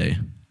 do you say?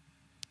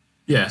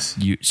 Yes.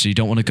 So you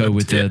don't want to go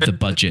with the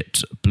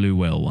budget Blue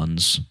Whale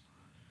ones?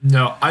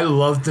 No, I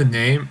love the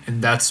name,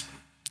 and that's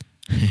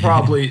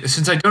probably,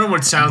 since I don't know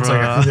what it sounds like,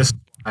 I think this...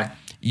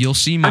 You'll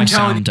see my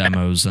sound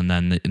demos, and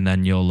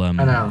then you'll... I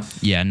know.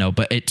 Yeah, no,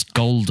 but it's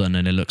golden,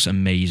 and it looks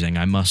amazing,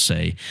 I must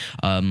say.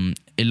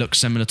 It looks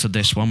similar to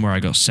this one, where I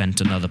got sent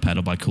another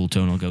pedal by Cool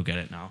Tone. I'll go get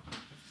it now.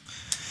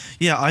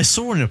 Yeah, I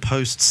saw in your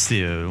posts,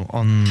 Theo,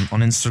 on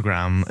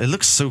Instagram. It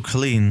looks so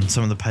clean,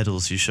 some of the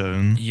pedals you've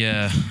shown.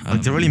 Yeah.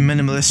 Like, they're really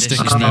minimalistic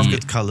and have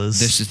good colours.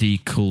 This is the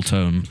Cool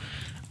Tone.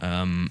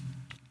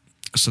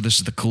 So this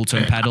is the Cool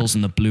Tone pedals,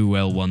 and the Blue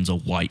Whale ones are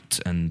white,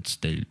 and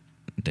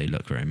they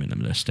look very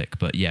minimalistic.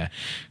 But yeah,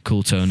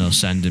 Cool Tone are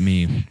sending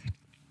me...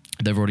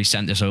 They've already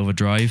sent this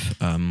overdrive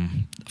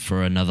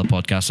for another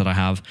podcast that I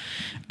have.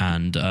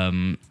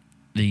 And...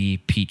 the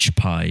peach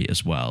pie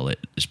as well.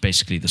 It's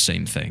basically the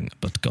same thing,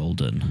 but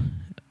golden.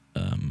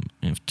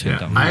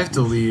 I have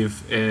to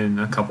leave in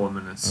a couple of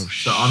minutes.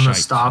 So I'm going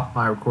to stop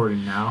my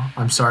recording now.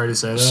 I'm sorry to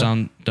say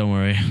that. Don't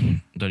worry.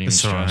 Don't even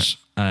stress.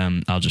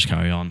 Right. I'll just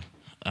carry on.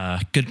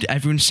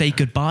 Everyone say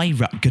goodbye,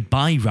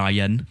 goodbye,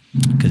 Ryan,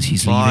 because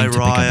he's leaving to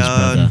pick up his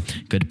brother.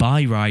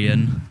 Goodbye,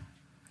 Ryan.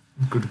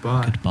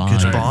 Goodbye,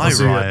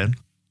 Ryan.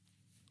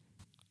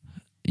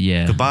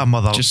 Yeah. Goodbye,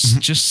 mother.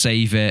 Just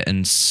save it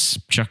and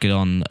chuck it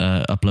on,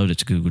 upload it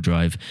to Google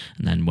Drive,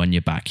 and then when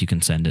you're back, you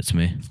can send it to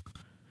me.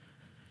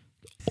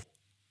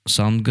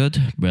 Sound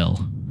good?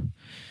 Real.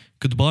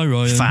 Goodbye,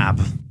 Ryan.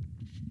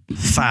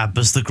 Fab,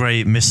 as the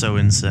great Miss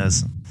Owen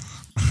says.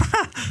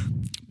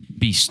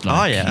 Beast,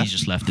 he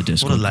just left the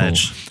Discord.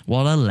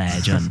 What a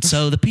legend.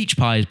 So the peach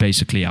pie is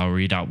basically, I'll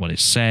read out what it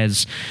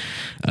says.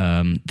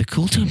 The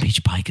Cool Tone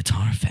Peach Pie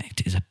guitar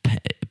effect is a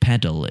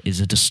pedal, is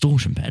a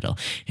distortion pedal.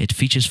 It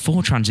features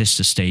 4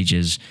 transistor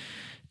stages,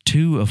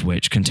 2 of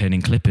which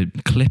containing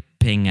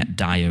clipping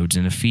diodes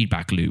in a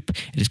feedback loop.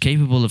 It is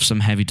capable of some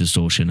heavy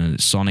distortion, and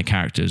its sonic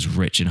character is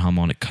rich in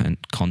harmonic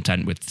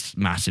content with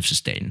massive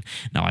sustain.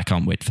 Now, I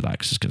can't wait for that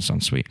because it's going to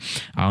sound sweet.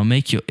 It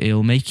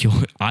will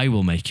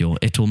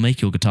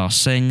make your guitar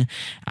sing,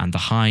 and the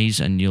highs,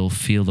 and you'll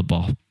feel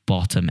the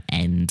bottom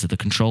end. The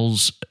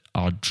controls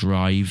are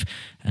drive,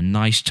 a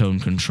nice tone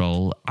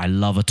control. I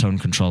love a tone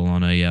control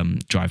on a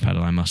drive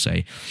pedal, I must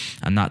say.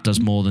 And that does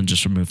more than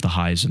just remove the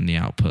highs and the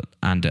output,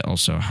 and it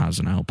also has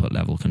an output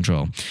level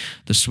control.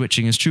 The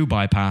switching is true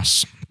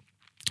bypass,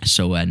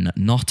 so when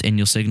not in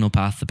your signal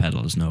path, the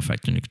pedal has no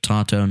effect on your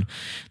guitar tone.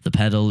 The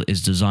pedal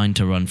is designed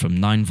to run from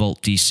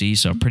 9-volt DC,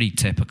 so pretty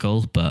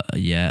typical, but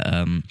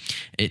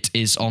it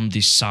is on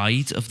the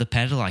side of the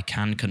pedal, I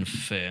can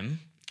confirm.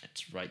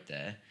 It's right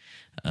there.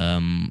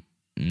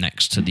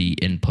 Next to the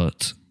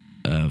input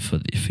for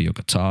your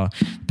guitar.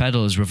 The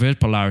pedal is reverse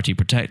polarity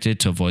protected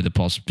to avoid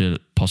the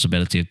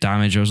possibility of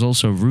damage. There's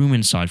also room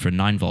inside for a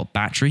 9-volt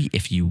battery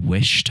if you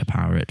wish to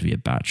power it via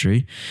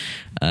battery.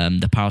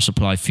 The power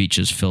supply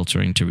features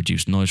filtering to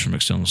reduce noise from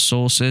external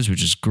sources,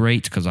 which is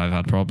great because I've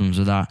had problems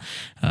with that.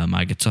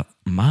 My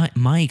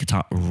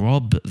guitar,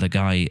 Rob, the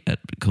guy at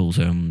Cool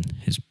Tone,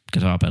 his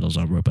guitar pedals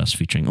are robust,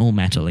 featuring all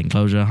metal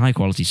enclosure, high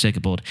quality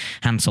circuit board,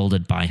 hand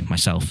soldered by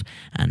myself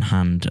and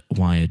hand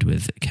wired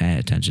with care,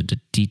 attention to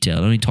detail.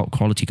 Only top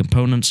quality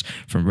components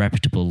from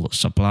reputable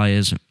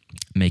suppliers.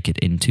 make it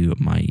into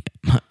my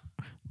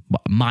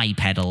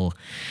pedal,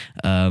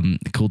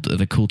 called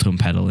the Cool Tone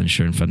pedal,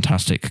 ensuring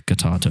fantastic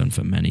guitar tone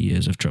for many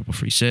years of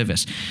trouble-free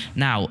service.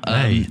 Now,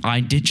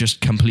 I did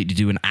just completely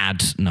do an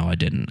ad. No, I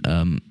didn't.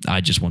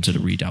 I just wanted to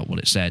read out what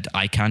it said.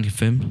 I can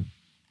confirm.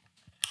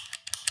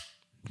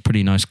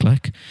 Pretty nice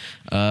click.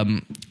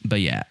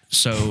 But yeah,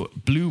 so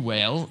Blue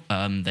Whale,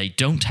 they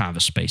don't have a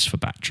space for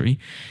battery,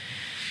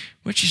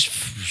 which is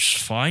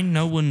fine.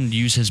 No one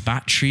uses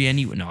battery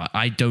anyway. No,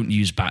 I don't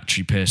use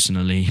battery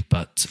personally,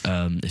 but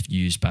if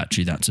you use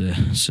battery,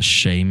 it's a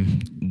shame.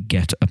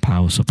 Get a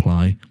power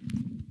supply.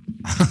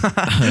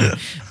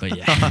 But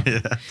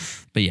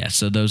yeah,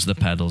 so those are the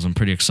pedals. I'm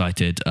pretty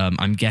excited.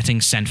 I'm getting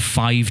sent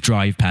 5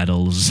 drive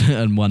pedals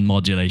and 1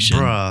 modulation.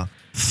 Bruh.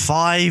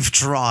 5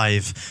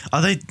 drive.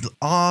 Are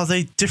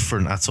they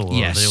different at all?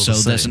 Yes. So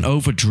there's an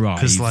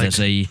overdrive.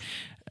 There's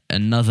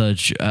another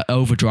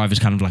overdrive is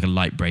kind of like a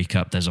light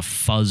breakup. There's a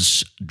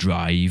fuzz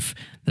drive.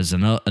 There's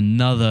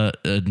another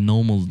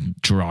normal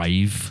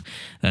drive.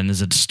 Then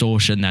there's a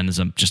distortion. Then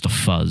there's just a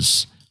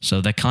fuzz.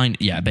 So they're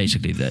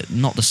basically they're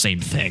not the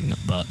same thing,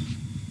 but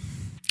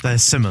they're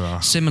similar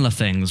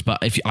things.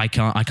 But I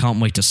can't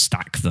wait to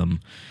stack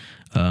them.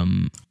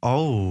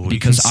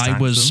 Because I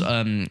was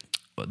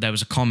there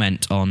was a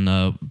comment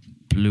on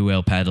Blue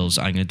Whale pedals.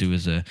 I'm going to do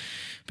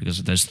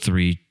because there's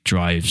 3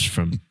 drives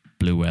from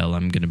Blue Whale,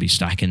 I'm going to be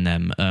stacking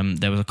them.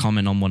 There was a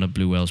comment on one of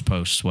Blue Whale's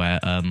posts where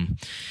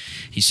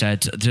he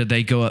said, do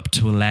they go up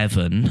to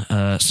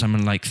 11?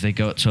 Someone like, they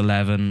go up to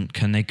 11,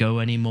 can they go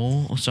any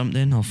more or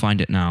something? I'll find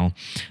it now.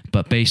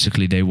 But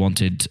basically they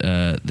wanted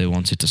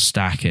to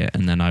stack it,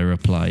 and then I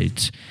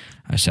replied,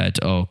 I said,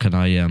 oh, can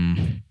I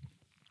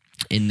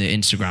in the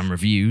Instagram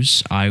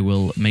reviews, I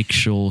will make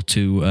sure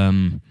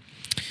to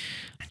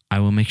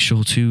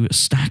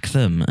stack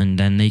them, and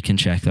then they can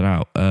check that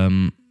out.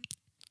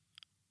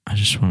 I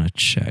just want to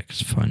check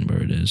to find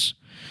where it is.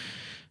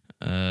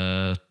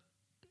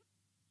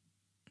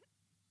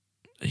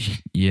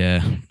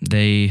 Yeah,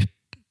 they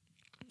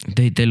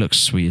look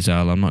sweet as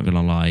hell. I'm not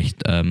gonna lie.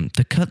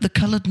 The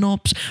colored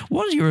knobs.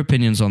 What are your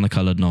opinions on the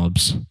colored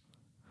knobs?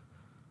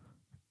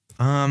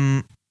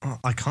 I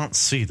can't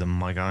see them,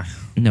 my guy.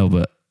 No,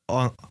 but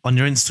on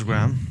your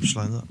Instagram, should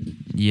I look?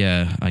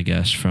 Yeah, I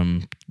guess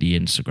from the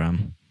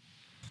Instagram.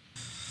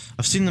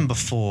 I've seen them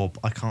before,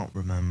 but I can't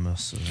remember.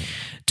 So.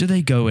 Do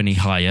they go any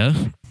higher?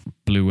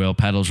 Blue Whale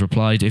Pedals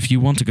replied, if you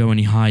want to go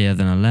any higher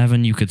than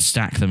 11, you could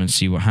stack them and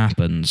see what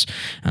happens.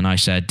 And I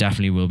said,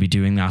 definitely we'll be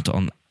doing that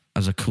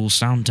as a cool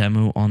sound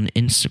demo on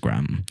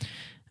Instagram.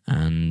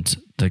 And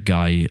the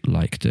guy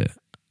liked it.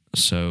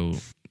 So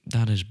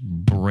that is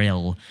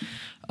brill.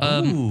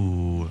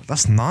 Ooh,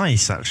 that's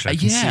nice, actually.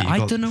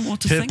 I don't know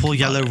what to think. Purple,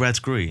 yellow,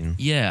 red, green.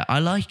 Yeah, I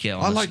like it,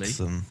 honestly. I like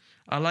them.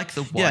 I like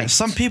the white. Yeah,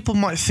 some people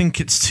might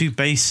think it's too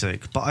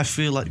basic, but I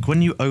feel like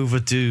when you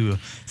overdo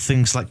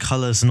things like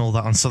colours and all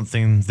that on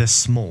something this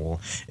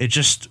small, it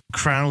just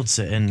crowds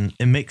it and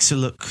it makes it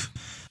look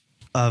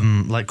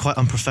like quite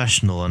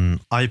unprofessional,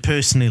 and I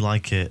personally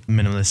like it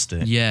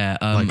minimalistic. Yeah,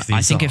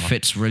 I think it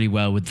fits really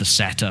well with the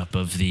setup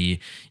of the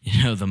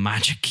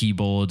Magic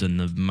Keyboard and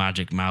the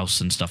Magic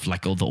Mouse and stuff,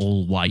 like all the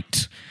all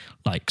white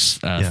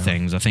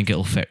things. I think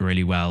it'll fit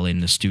really well in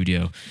the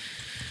studio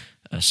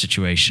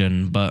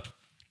situation, but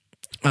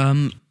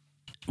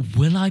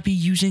will I be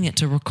using it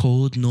to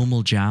record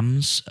normal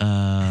jams?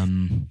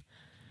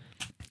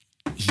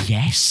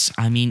 Yes.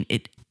 I mean,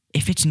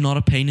 if it's not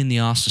a pain in the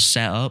ass to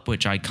set up,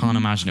 which I can't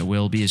imagine it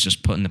will be, is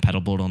just putting the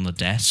pedal board on the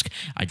desk,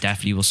 I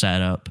definitely will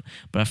set it up.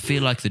 But I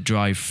feel like the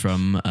drive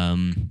from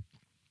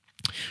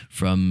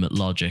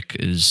Logic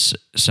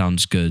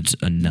sounds good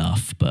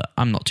enough, but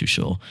I'm not too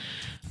sure.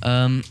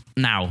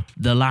 Now,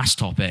 the last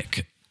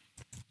topic,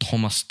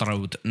 Thomas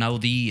Stroud. Now,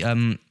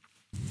 the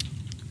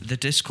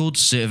Discord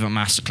server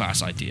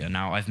masterclass idea.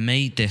 Now, I've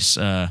made this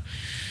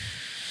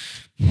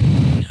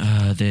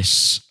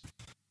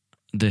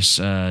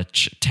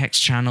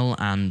text channel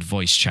and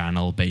voice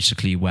channel,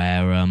 basically,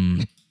 where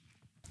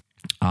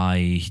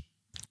I've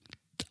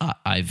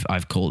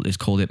called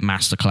it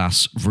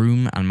Masterclass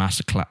Room and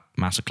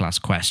Masterclass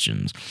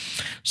Questions.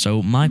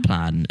 So my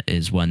plan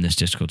is, when this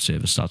Discord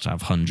server starts to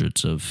have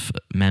hundreds of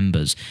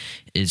members,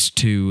 is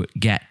to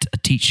get a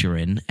teacher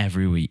in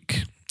every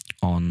week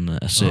on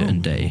a certain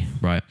day,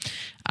 right?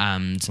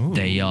 And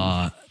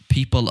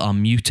people are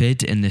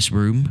muted in this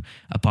room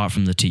apart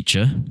from the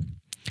teacher.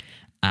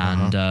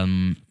 And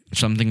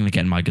so I'm thinking of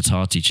getting my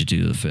guitar teacher to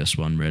do the first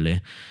one,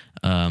 really.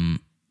 And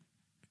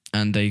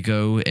they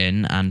go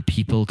in, and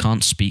people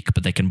can't speak,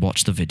 but they can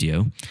watch the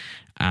video,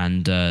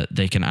 and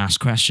they can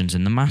ask questions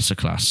in the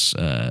masterclass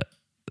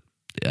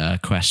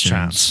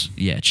questions.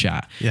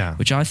 Chat. Yeah.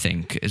 Which I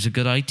think is a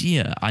good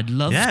idea. I'd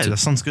love to. Yeah, that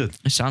sounds good.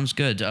 It sounds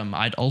good.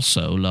 I'd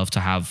also love to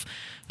have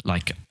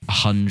like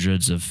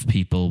hundreds of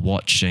people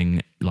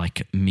watching,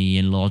 like me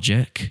in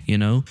Logic, you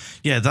know?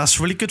 Yeah, that's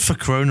really good for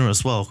Corona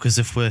as well, because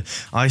if we're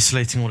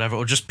isolating or whatever,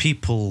 or just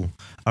people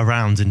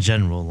around in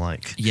general,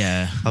 like,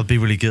 yeah, that'd be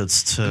really good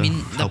to. I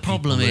mean, the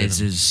problem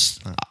is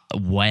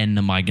when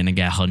am I going to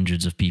get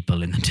hundreds of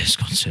people in the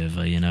Discord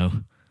server, you know?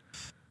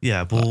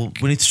 Yeah, well,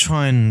 we need to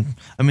try and.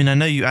 I mean, I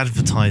know you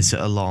advertise it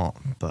a lot,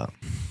 but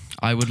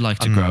I would like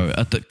to grow.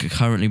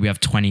 Currently, we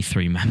have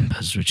 23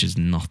 members, which is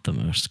not the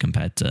most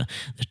compared to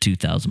the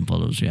 2,000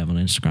 followers we have on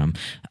Instagram.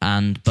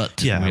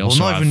 But yeah, we well, also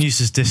not have, everyone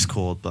uses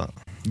Discord, but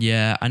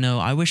yeah, I know.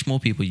 I wish more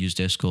people use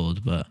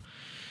Discord, but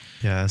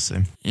yeah,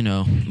 same. you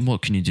know,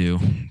 what can you do?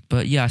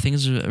 But yeah, I think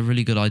it's a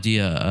really good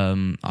idea.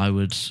 I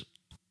would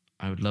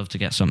love to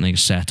get something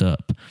set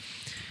up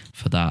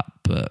for that,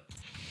 but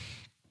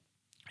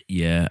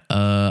yeah,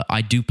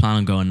 I do plan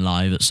on going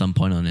live at some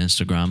point on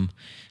Instagram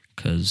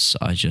because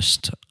I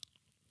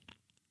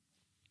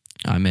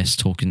miss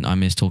talking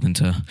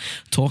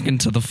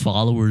to the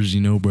followers,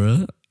 you know,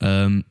 bro.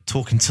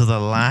 Talking to the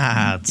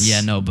lads.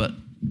 Yeah, no, but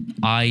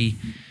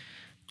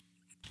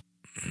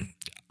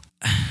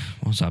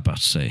what was I about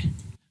to say?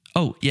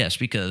 Oh, yeah,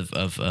 speaking of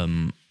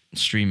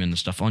streaming and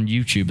stuff on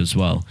YouTube as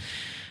well.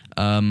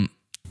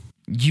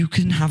 You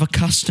can have a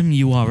custom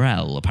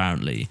URL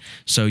apparently.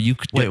 So you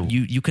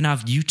can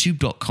have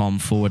youtube.com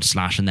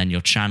 / and then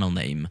your channel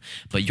name,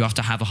 but you have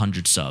to have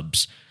 100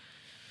 subs.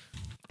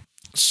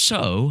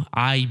 So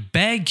I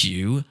beg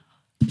you,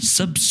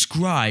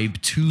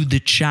 subscribe to the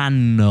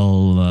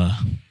channel.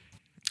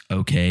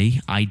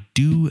 Okay, I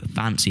do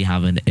fancy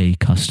having a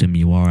custom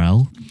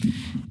URL.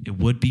 It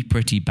would be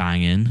pretty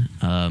banging.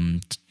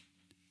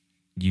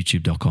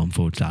 youtube.com /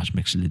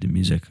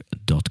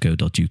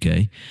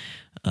 mixolydianmusic.co.uk.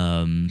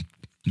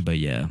 But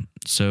yeah,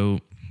 so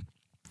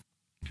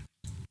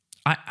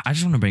I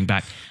just want to bring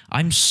back.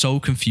 I'm so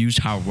confused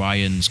how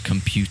Ryan's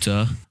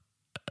computer,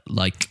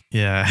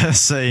 yeah,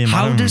 same.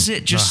 How does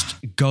it just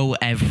go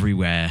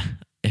everywhere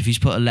if he's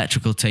put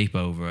electrical tape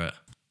over it?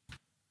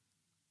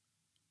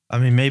 I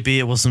mean, maybe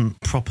it wasn't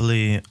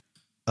properly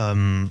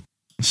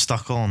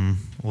stuck on,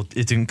 or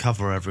it didn't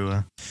cover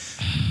everywhere.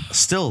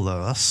 Still,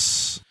 though,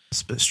 that's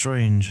a bit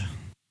strange.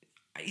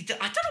 I don't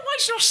know why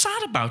he's not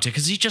sad about it,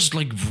 because he just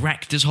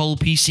wrecked his whole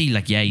PC.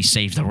 Yeah, he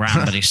saved the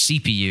RAM, but his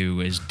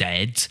CPU is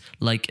dead. It's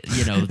like,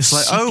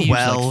 CPU's oh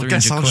well,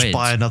 guess I'll just quid.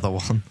 buy another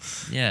one.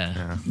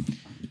 Yeah.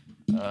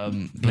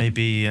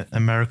 Maybe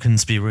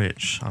Americans be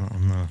rich. I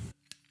don't know.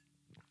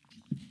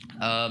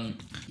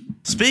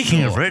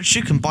 Speaking of rich,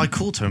 you can buy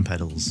cool tone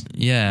pedals.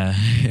 Yeah.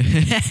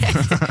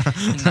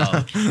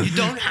 No, you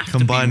don't have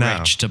to be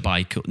rich to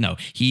buy cool. No,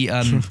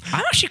 I'm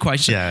actually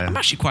quite. Yeah. I'm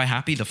actually quite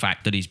happy the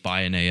fact that he's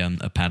buying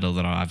a pedal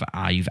that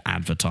I've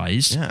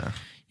advertised. Yeah.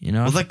 You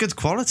know. Well, they're good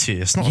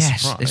quality. It's not a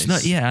surprise. It's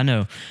not. Yeah, I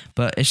know,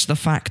 but it's the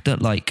fact that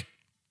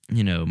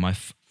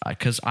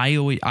because I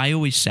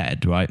always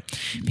said, right,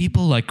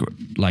 people like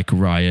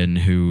Ryan,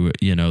 who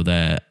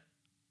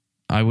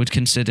I would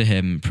consider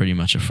him pretty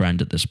much a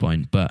friend at this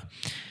point, but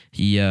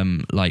he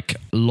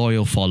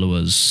loyal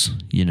followers,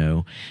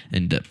 and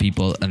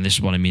people, and this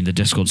is what I mean, the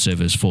Discord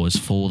server is for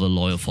the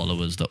loyal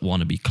followers that want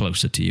to be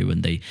closer to you,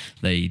 and they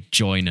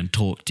join and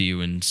talk to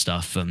you and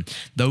stuff, and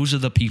those are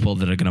the people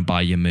that are going to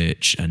buy your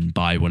merch and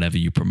buy whatever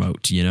you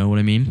promote, you know what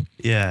I mean?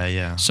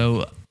 Yeah.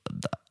 So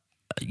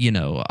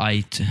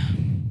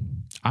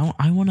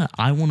I want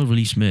to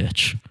release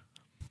merch.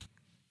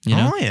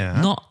 Oh yeah.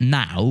 Not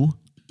now,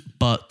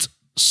 but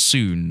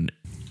soon.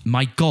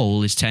 My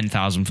goal is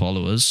 10,000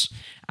 followers,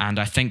 and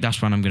I think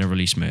that's when I'm going to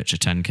release merch at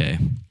 10k.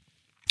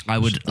 I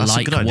would That's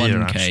a good idea,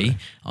 1k actually.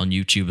 on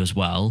YouTube as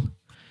well,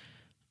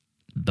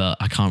 but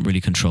I can't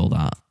really control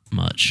that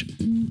much.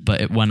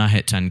 But when I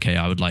hit 10k,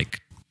 I would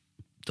like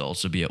to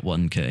also be at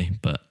 1k.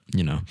 But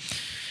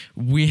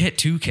we hit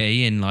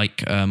 2k in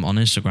on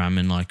Instagram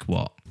in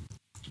what?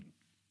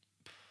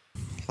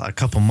 A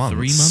couple months.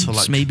 3 months,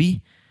 or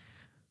maybe?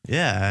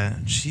 Yeah,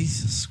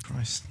 Jesus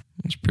Christ.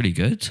 It's pretty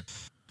good.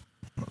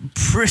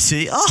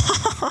 Pretty.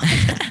 Oh.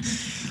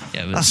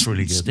 Yeah, but That's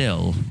really good.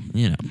 Still,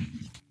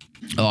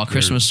 Oh,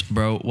 Christmas,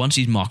 bro. Once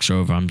these mocks are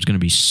over, I'm just going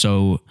to be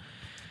so,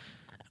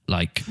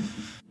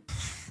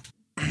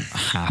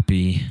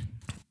 happy.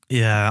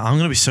 Yeah, I'm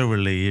going to be so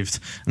relieved.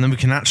 And then we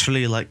can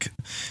actually,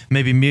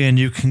 maybe me and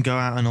you can go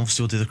out and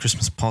obviously we'll do the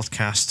Christmas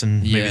podcast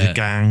and maybe the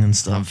gang and Have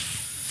stuff.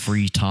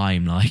 free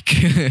time,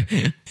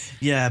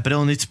 Yeah, but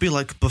it'll need to be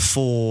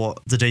before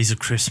the days of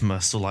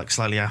Christmas or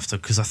slightly after,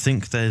 because I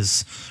think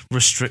there's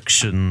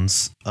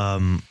restrictions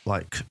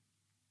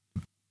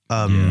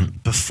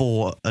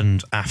before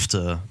and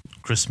after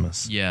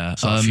Christmas. Yeah,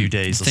 So a few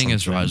days. The thing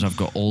is, right, is I've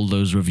got all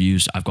those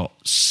reviews. I've got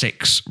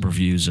 6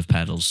 reviews of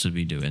pedals to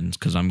be doing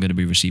because I'm going to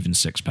be receiving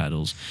 6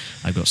 pedals.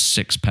 I've got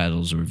 6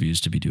 pedals of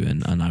reviews to be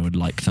doing, and I would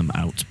like them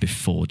out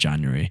before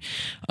January.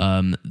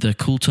 The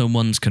Cool Tone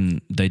ones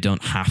they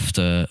don't have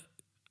to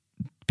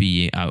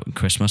be out in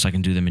Christmas. I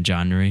can do them in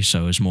January,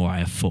 so it's more I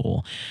have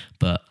 4,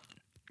 but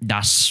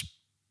that's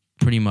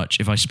pretty much,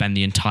 if I spend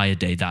the entire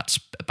day, that's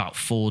about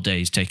 4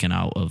 days taken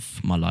out of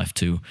my life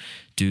to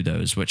do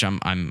those, which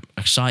I'm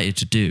excited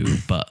to do,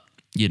 but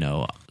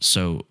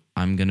so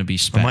I'm gonna be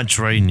I might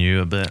drain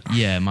you a bit.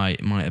 Yeah,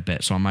 might a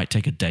bit. So I might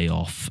take a day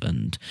off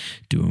and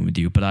do them with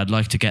you. But I'd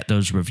like to get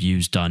those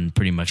reviews done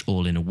pretty much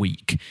all in a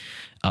week.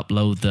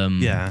 Upload them.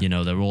 Yeah.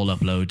 They're all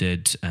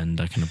uploaded,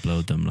 and I can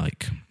upload them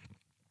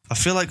I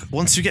feel like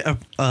once you get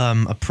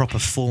a proper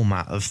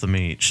format of them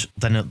each,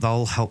 then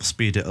that'll help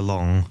speed it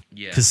along.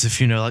 Yeah. Because if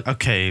you know, like,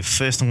 okay,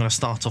 first I'm going to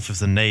start off with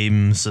the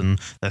names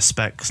and their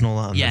specs and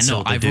all that. And Yeah, then see no,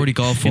 what they I've do. already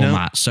got a You know?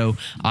 format, so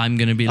I'm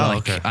gonna be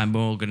like, okay. I'm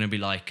all gonna be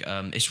like,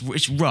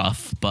 it's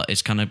rough, but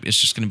it's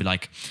just gonna be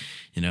like,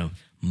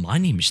 my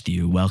name is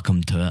Theo.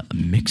 Welcome to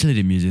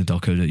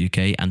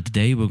mixolydianmusic.co.uk, and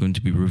today we're going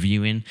to be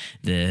reviewing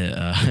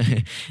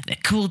the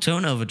Cool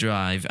Tone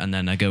Overdrive, and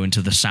then I go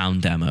into the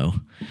sound demo.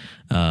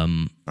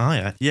 Oh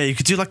yeah, you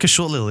could do like a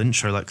short little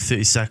intro, like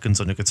 30 seconds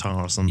on your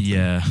guitar or something.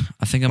 Yeah,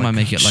 I think I might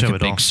make it like show a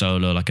it big off.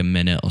 solo, like a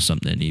minute or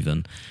something,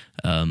 even.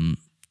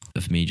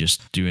 Of me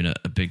just doing a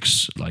big,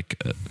 I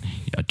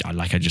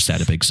just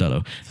said, a big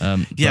solo. Yeah,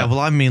 but- well,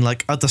 I mean,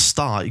 like at the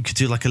start, you could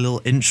do like a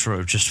little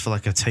intro just for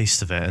like a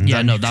taste of it, and Yeah,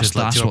 then no, you that's- could,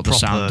 like, that's do a what the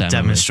sound proper demo is.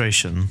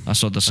 demonstration.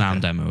 That's what the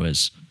sound demo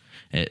is.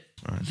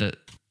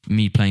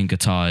 Me playing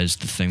guitar is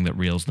the thing that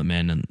reels them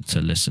in and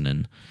to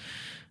listening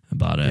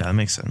about it. Yeah, that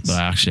makes sense. But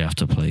I actually have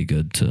to play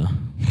good to.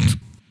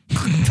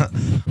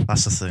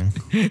 That's the thing.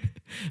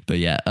 But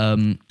yeah,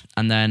 and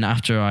then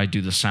after I do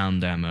the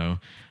sound demo,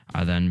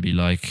 I then be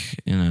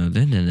like, and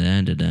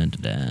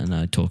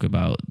I talk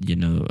about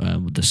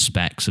the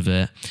specs of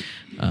it,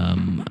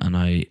 and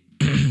I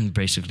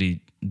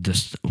basically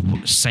just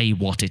say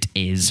what it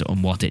is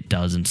and what it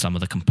does and some of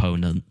the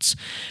components.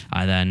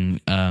 I then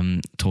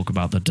talk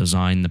about the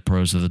design, the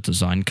pros of the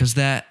design, because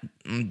they're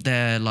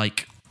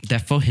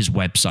for his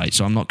website,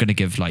 so I'm not going to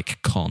give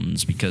like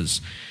cons because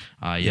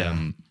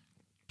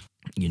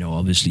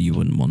obviously you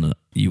wouldn't want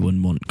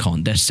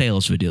con. They're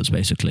sales videos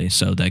basically,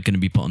 so they're going to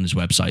be put on his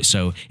website.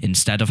 So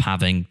instead of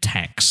having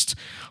text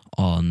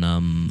on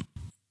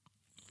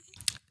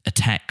a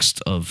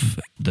text of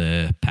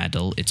the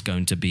pedal, it's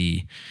going to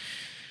be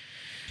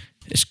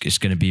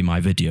my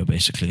video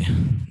basically.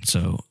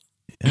 So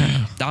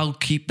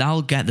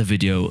that'll get the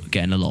video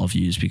getting a lot of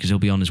views because it'll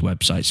be on his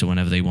website. So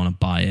whenever they want to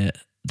buy it,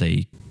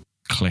 they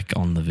click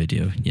on the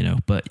video,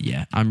 But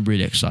yeah, I'm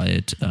really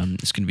excited.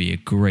 It's going to be a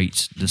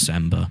great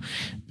December.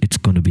 It's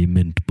going to be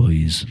mint,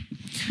 boys.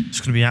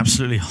 It's going to be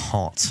absolutely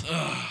hot.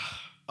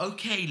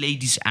 Okay,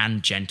 ladies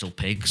and gentle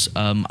pigs.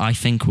 I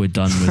think we're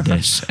done with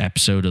this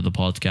episode of the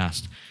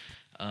podcast.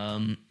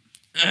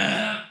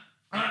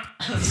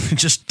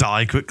 Just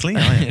die quickly.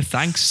 Aye.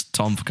 Thanks,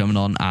 Tom, for coming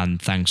on,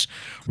 and thanks,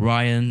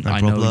 Ryan. No I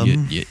know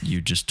problem.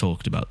 you just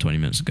talked about 20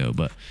 minutes ago,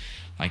 but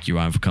thank you,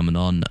 Ryan, for coming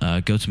on.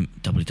 Go to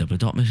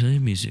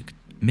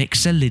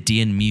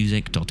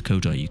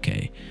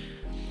mixolydianmusic.co.uk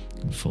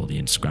for the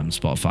Instagram,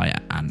 Spotify,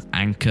 and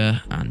Anchor,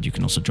 and you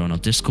can also join our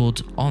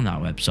Discord on our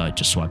website.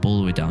 Just swipe all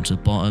the way down to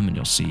the bottom and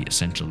you'll see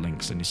essential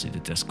links, and you see the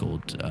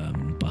Discord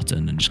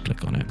button, and just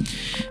click on it.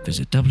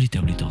 Visit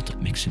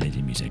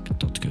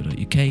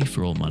www.mixolydianmusic.co.uk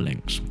for all my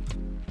links.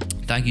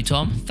 Thank you,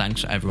 Tom.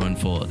 Thanks everyone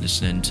for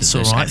listening to It's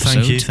this all right.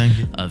 episode Thank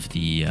you. of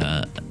the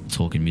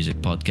Talking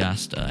Music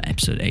podcast,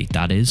 episode 8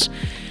 that is,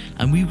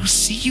 and we will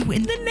see you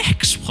in the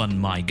next one,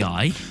 my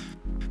guy.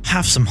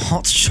 Have some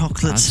hot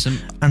chocolate Have some-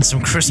 and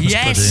some Christmas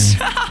Yes.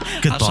 pudding.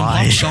 Have some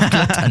hot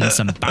chocolate and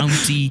some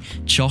Bounty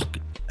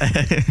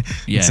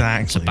Yeah,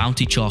 Exactly. some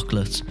Bounty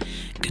chocolate.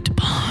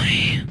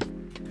 Goodbye.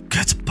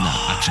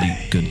 Goodbye. Actually,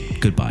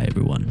 goodbye,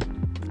 everyone.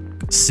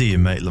 See you,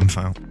 Maitland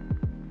Fowl.